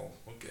 oh, well,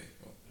 okay.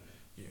 Well,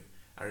 yeah.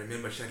 I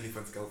remember Shatley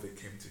van Skelvik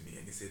came to me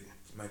and he said,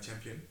 my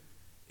champion,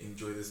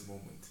 enjoy this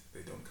moment.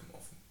 They don't come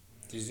often.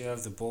 Do you still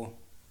have the ball?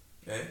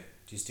 Eh?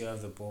 Do you still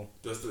have the ball?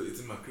 It's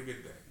in my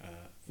cricket bag.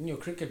 In your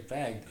cricket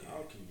bag?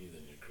 How can you be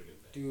in your cricket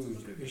bag?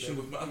 Dude, you Should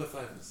with my other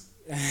fivers.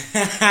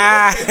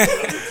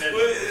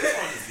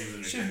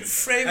 should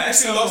frame I it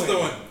actually lost the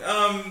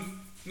somewhere. one.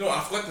 No,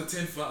 I've got the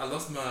 10 for I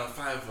lost my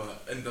 5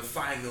 in the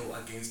final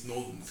against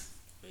Northerns.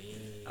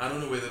 I don't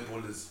know where the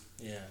ball is.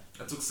 Yeah.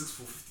 I took 6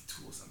 for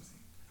 52 or something.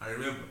 I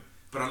remember.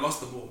 But I lost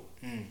the ball.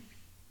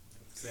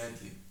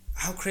 Sadly.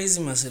 How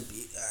crazy must it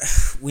be?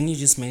 When you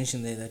just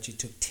mentioned there that you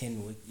took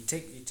 10, you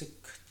took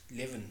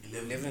 11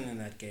 in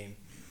that game.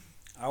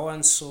 I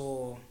once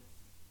saw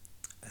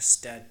a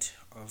stat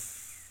of,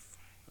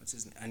 what's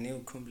his name?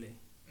 Anil Kumble.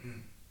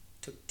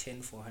 Took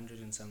 10 for 100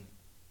 and something.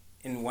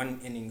 In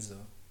one innings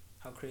though.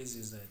 How crazy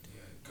is that?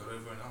 Yeah, got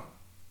over and out.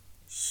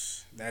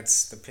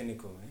 That's the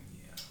pinnacle, eh?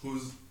 Yeah.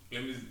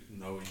 Let me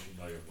know if you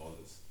know your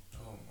bowlers.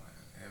 Oh my,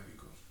 here we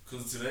go.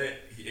 Because today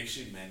he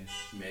actually met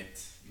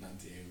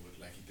Nante Haywood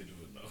like he didn't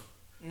even know.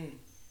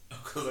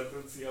 Because I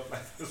couldn't see up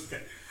like this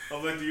guy.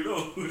 I'm like, do you know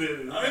who that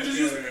is? I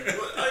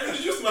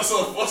introduced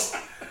myself, boss.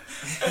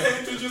 I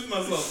introduced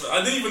myself.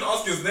 I didn't even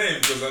ask his name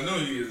because I know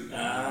he is.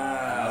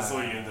 I saw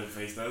you in the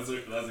face. That's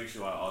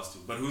actually why I asked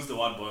you. But who's the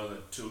one bowler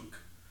that took,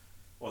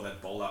 or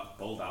that bowled out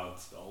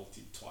the whole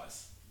team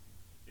twice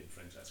in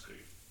franchise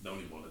cricket? The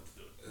only bowler to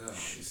do it.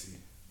 You see.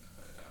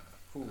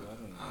 Who? I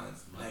don't know.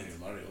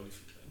 Murray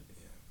Oliphant.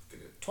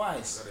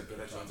 Twice. Got a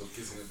better chance of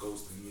kissing a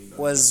ghost than me.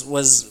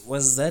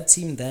 Was that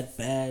team that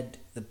bad?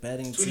 The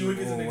batting 20 team,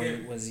 wickets in the or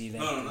game. was he that?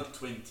 No, not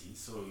 20.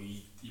 So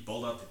he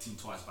bowled out the team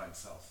twice by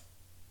himself.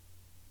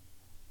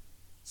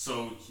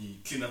 So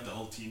he cleaned up the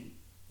whole team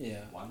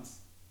once,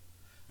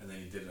 and then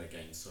he did it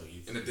again. So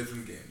he in a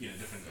different game. In a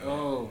different game.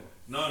 Oh.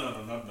 No,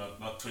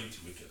 not 20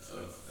 wickets.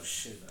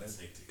 Shit, that's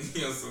hectic.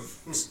 Yes,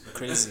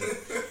 Crazy.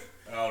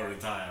 I'll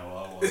retire.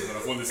 Well, I'm gonna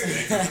hold the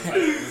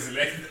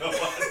select.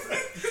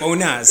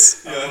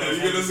 Bonus. Yeah,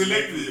 you're gonna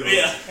select me.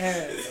 Yeah.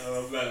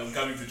 I'm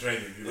coming to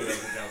training. You don't have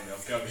to tell me.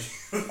 I'm coming.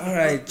 All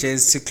right,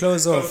 Jez. To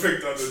close off.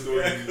 Perfect on the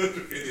door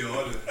in your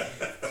order.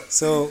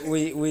 So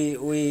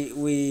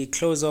we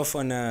close off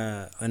on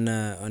a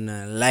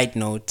light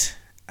note.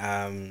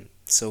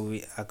 So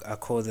I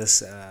call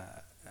this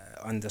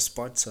on the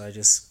spot. So I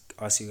just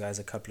ask you guys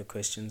a couple of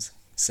questions,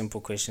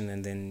 simple question,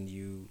 and then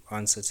you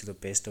answer to the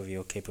best of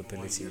your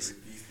capabilities.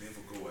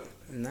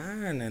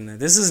 Nah.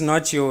 This is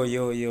not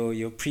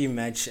your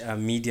pre-match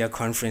media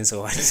conference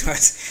or what.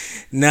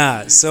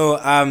 Nah. So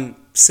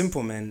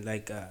simple, man.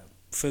 Like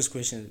first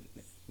question,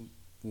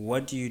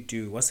 what do you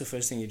do? What's the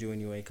first thing you do when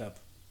you wake up?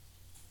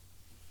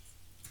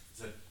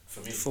 Is that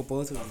for me? For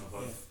both of you. For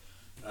both.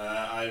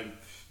 I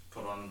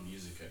put on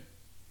music.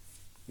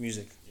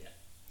 Music. Yeah.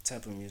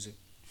 Type of music.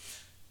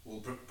 Well,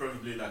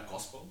 probably like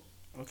gospel.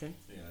 Okay.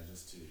 Yeah,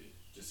 just to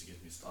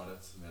get me started,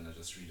 and then I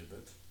just read a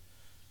bit,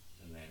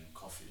 and then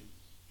coffee,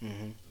 and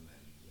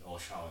then or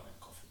shower and then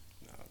coffee.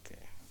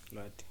 Okay.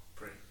 Lord.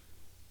 Pray.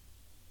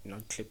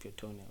 Not clip your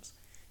toenails.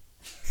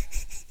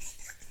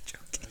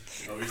 Joking.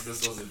 I wish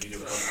this was a video.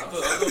 I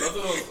thought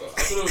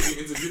it was being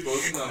interviewed, but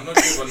I'm not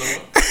sure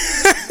about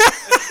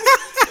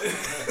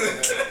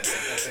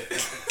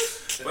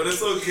but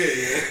it's okay.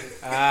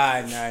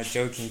 Yeah? Nah,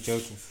 joking.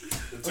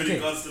 The 20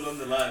 God's still on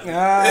the line.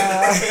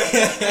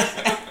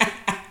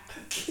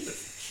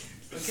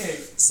 Okay,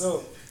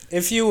 so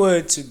if you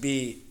were to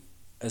be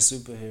a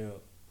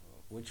superhero,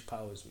 which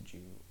powers would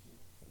you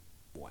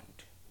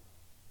want?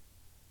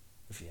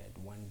 If you had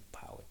one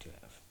power to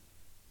have.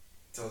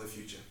 Tell the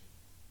future.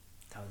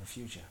 Tell the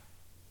future.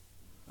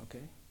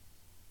 Okay.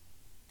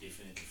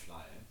 Definitely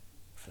fly.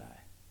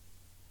 Fly.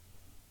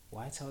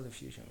 Why tell the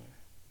future, man?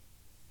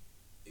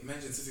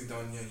 Imagine sitting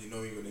down here and you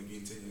know you're going to be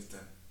in 10 years'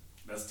 time.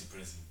 That's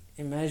depressing.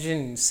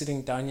 Imagine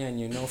sitting down here and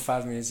you know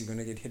 5 minutes you're going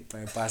to get hit by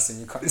a bus and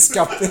you can't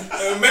stop it.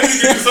 Maybe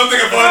you can do something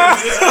about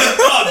it.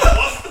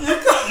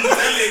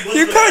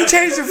 You can't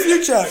change the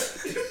future.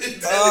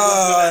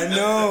 Oh,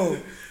 no.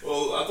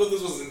 Well, I thought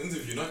this was an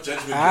interview, not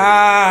judgment.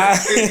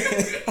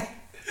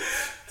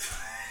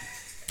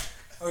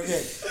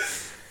 Okay.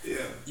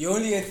 Yeah. You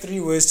only had 3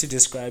 words to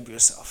describe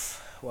yourself.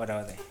 What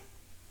are they?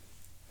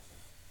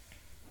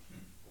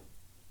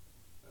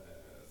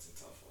 That's a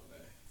tough one.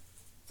 I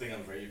think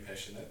I'm very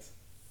passionate.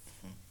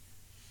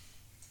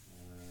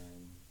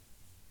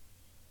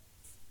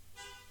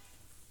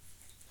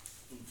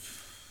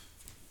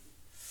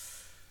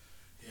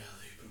 Yeah,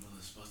 you put me on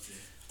the spot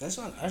there. That's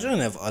one. I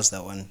shouldn't have asked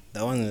that one.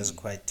 That one is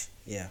quite,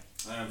 I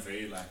am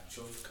very like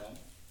chilled, calm.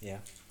 yeah.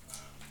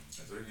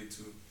 That's already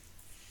 2.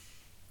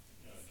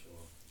 Yeah, okay,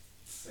 well,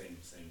 same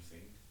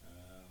thing.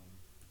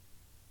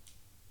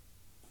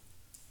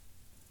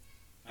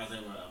 I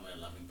think I'm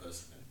a loving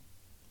person.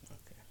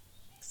 Okay.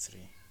 3.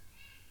 Yeah,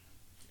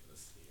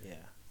 that's 3.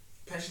 Yeah.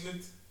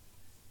 Passionate,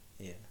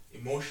 Yeah.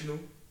 emotional,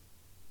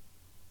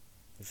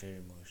 Very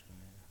emotional.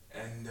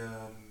 Yeah. and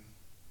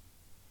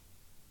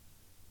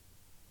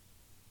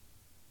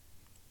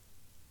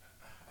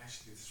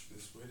actually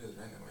this word has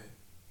ran away.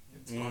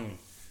 It's gone.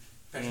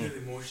 Passionate,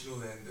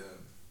 emotional, and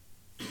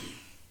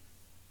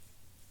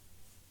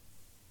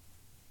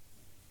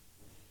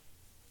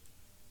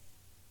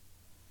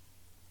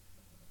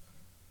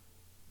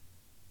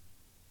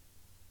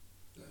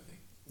loving.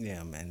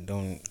 Yeah, man.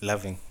 Don't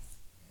loving.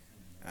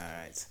 All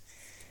right.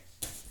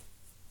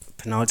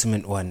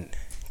 Penultimate one: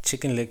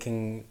 chicken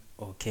licking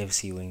or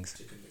KFC wings.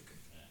 Chicken licking.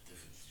 Yeah,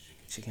 definitely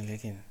chicken. Chicken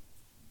licking.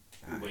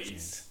 Uber Ah,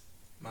 Eats.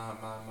 My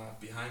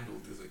behind will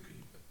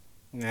disagree. But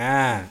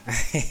Ah.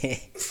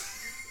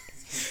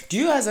 Do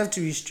you guys have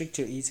to restrict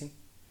your eating?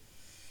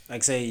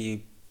 Like, say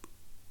you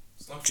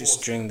it's not just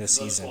forced. during the It's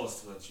not season.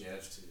 forced, but you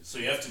have to. So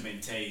you have to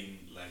maintain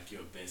like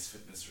your best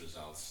fitness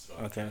results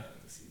throughout Okay.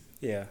 the season.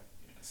 Yeah.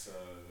 Yeah, so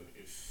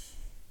if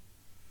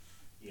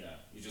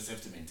you just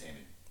have to maintain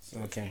it. So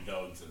Okay. if you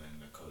don't, then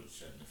the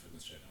coach and the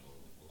fitness trainer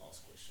will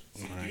ask questions.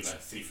 So you Alright. do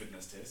like 3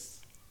 fitness tests.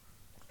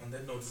 On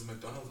that note, is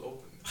McDonald's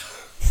open?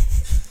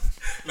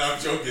 No, I'm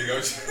joking.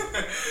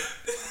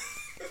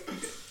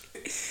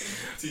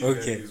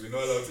 Okay. We're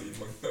not allowed to eat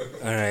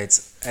McDonald's. All right.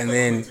 And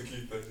then To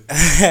keep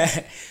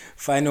that.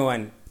 final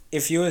one: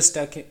 if you were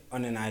stuck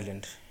on an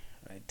island,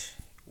 right,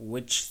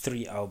 which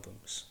 3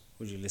 albums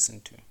would you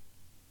listen to?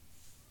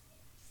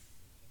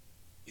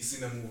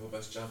 Isina Move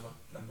by Java,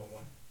 number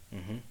 1.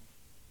 Mm-hmm.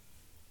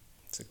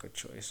 It's a good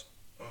choice.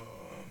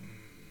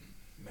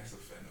 Massive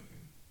fan of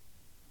him.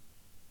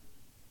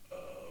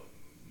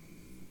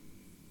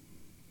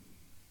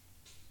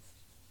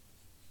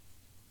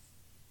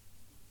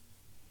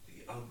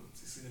 The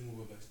albums, Isina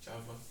Move by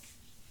Java.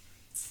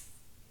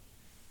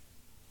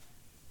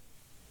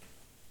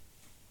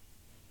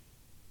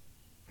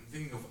 I'm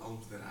thinking of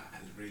albums that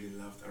I really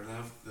loved. I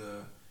loved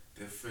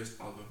their first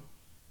album,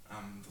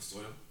 The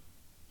Soil.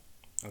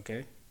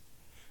 Okay.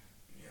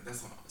 Yeah,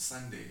 that's on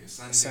Sunday.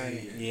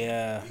 and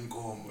Yeah.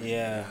 Inkomo,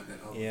 Yeah. that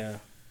album. Yeah.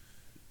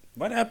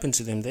 What happened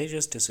to them? They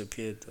just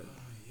disappeared.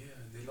 Yeah,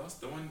 they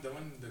lost the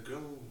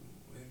girl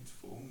went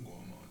for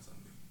Umgoma or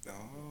something.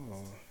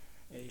 Oh.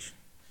 Eish.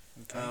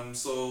 Okay.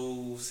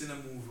 So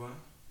Cinemover,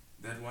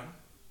 that one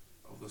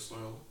of The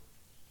Soil.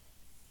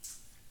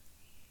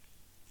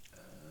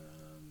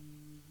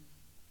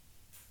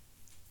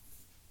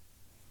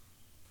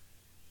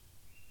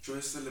 Joy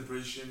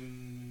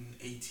Celebration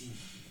 18.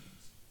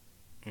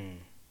 Mm.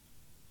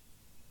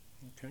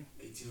 Okay.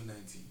 18 or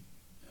 19.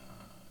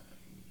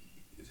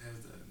 It has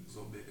the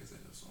Zobek as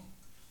a song.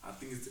 I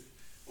think it's,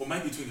 or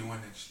might be 21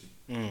 actually.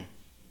 Mm.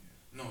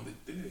 No,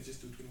 didn't they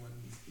just do 21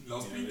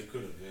 last Yeah, week? they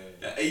could have.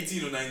 Yeah,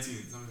 18 or 19.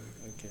 Something like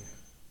that. Okay.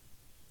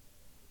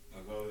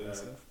 I'll go with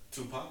Yourself?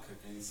 Tupac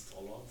against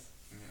All Odds.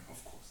 Yeah,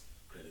 of course.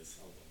 Greatest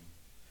album.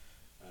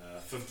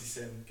 50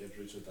 Cent, Get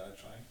Rich or Die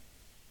Trying.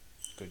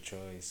 Good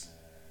choice.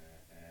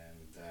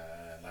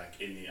 And like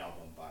any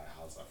album by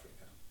House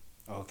Africa.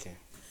 Okay.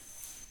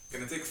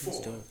 Can I take 4?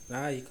 Let's do it.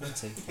 Nah, you can't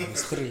take 4.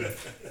 It's 3. Can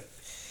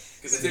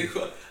I take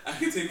 4? I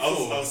can take 4. I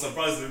was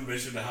surprised you didn't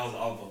mention the House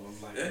album. I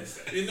was like,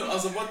 Yeah. You know, I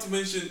was about to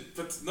mention,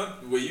 but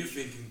not were you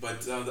thinking,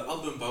 but the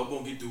album by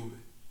Bongi Dube.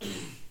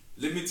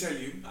 Let me tell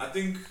you, I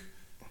think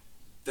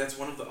that's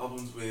one of the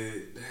albums where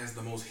it has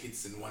the most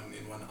hits in one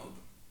album.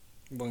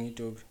 Bongi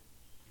Dube.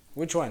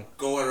 Which one?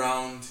 Go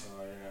Around.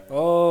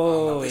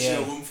 Oh, Mapesheya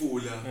yeah.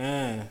 Womfula.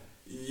 Ah.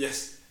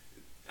 Yes.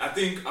 I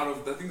think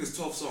there's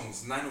 12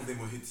 songs, 9 of them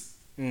were hits.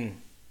 Mm.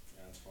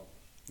 yeah, that's probably.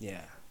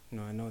 Yeah.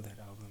 No, I know that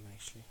album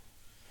actually.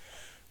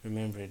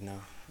 Remember it now.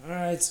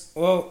 Alright.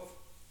 Well,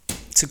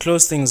 to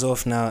close things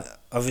off now,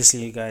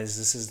 obviously, you guys,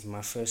 this is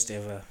my first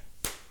ever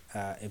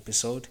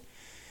episode.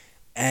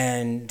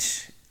 And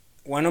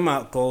one of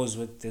my goals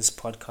with this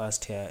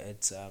podcast here,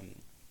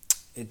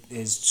 it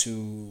is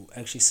to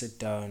actually sit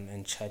down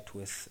and chat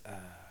with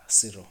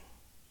Cyril,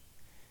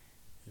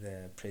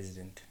 the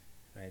president,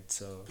 right?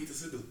 So Peter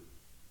Siddle.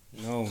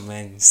 no,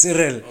 man,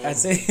 Cyril. Oh. I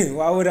say,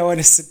 why would I want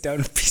to sit down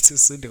with Peter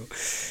Cyril?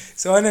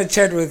 So I want to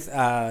chat with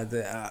our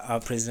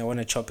president. I want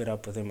to chop it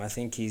up with him. I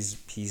think he's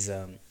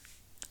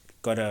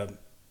got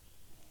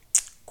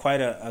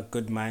quite a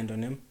good mind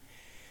on him.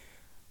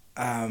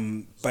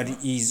 But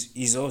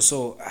he's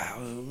also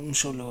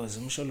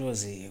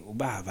umsholozi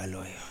ubaba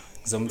loyo.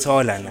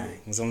 Ngizomthola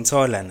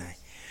naye.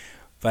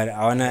 But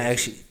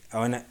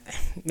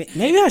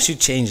maybe I should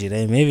change it.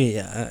 Maybe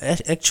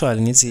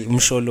actually ngithi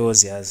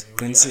umsholozi yazi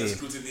qinisile.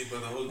 Scrutiny by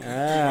the whole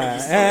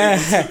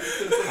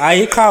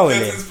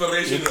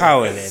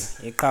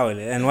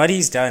Iqhawele. And what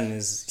he's done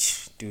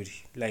is, dude,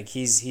 like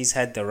he's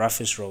had the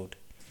roughest road.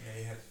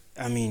 Yeah.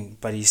 I mean,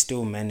 but he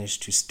still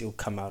managed to still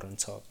come out on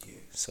top. Yeah.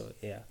 So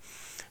yeah.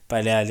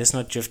 But yeah, let's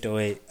not drift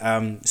away.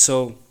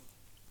 So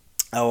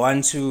I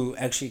want to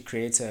actually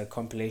create a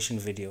compilation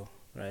video,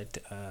 right?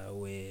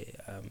 Where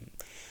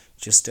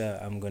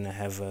I'm gonna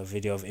have a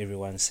video of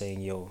everyone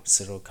saying, "Yo,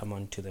 Cyril, come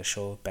on to the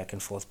show, Back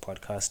and Forth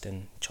podcast,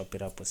 and chop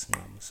it up with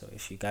Ngam." So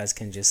if you guys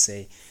can just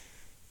say,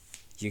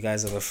 You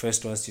guys are the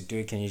first ones to do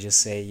it. Can you just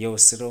say, yo,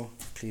 Cyril,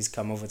 please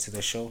come over to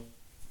the show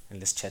and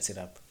let's chat it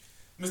up.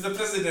 Mr.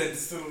 President,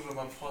 Cyril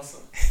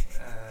Ramaphosa.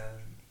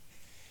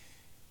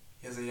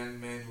 He's a young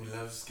man who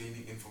loves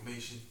gaining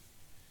information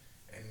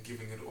and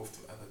giving it off to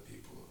other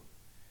people.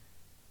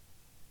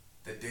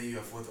 The day you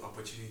afford the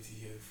opportunity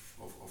here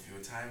of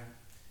your time,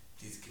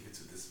 please give it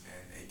to this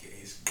man,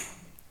 aka Smama.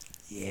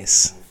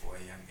 Yes. For a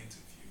young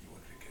interview, you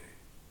won't regret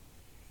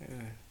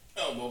it.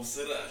 Oh, Bob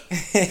Sera.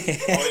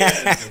 Oh,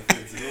 yeah.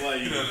 No,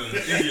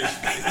 yeah,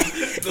 I think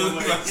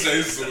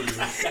this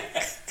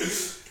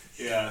is...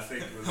 Yeah,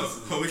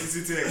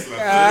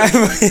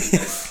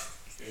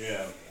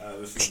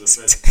 this is the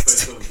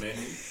first of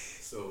many.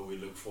 So we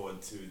look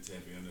forward to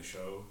having you on the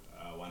show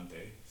one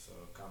day. So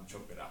come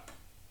chop it up.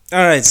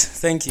 All right.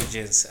 Thank you,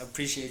 Jens. I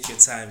appreciate your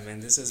time, man.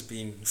 This has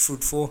been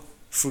fruitful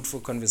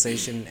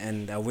conversation,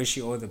 and I wish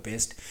you all the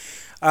best.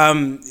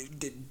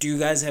 Do you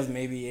guys have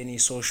maybe any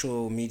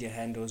social media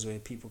handles where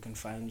people can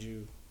find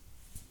you,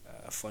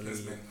 follow This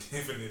you? man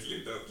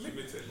definitely not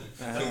limited.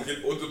 You'll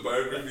get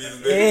autobiographies,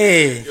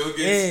 Hey, you'll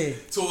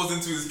get tours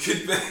into his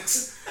kid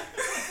bags.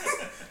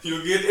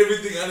 You'll get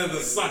everything under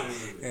the sun.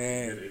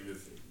 Get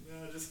everything.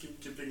 Yeah, just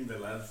keeping the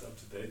lads up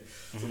to date.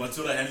 So my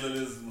Twitter handle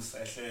is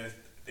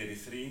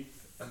Musahle33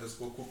 _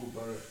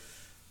 Kukubara.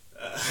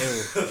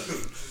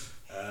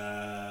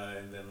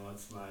 And then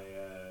what's my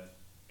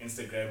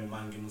Instagram,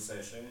 Mangi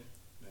Musahle,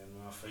 and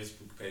my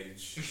Facebook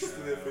page,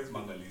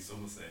 Mangaliso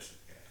Musahle.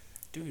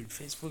 dude,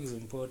 Facebook is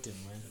important,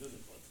 man. It is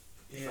important.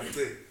 Yeah.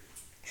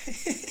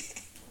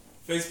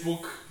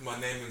 Facebook, my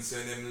name and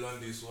surname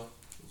Londiswa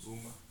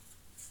Zuma.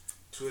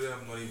 Twitter,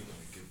 I'm not even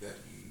gonna give that.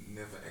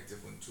 Never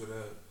active on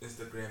Twitter.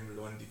 Instagram,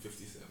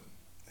 Londi57.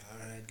 All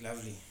right,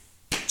 lovely.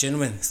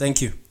 Gentlemen,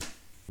 thank you.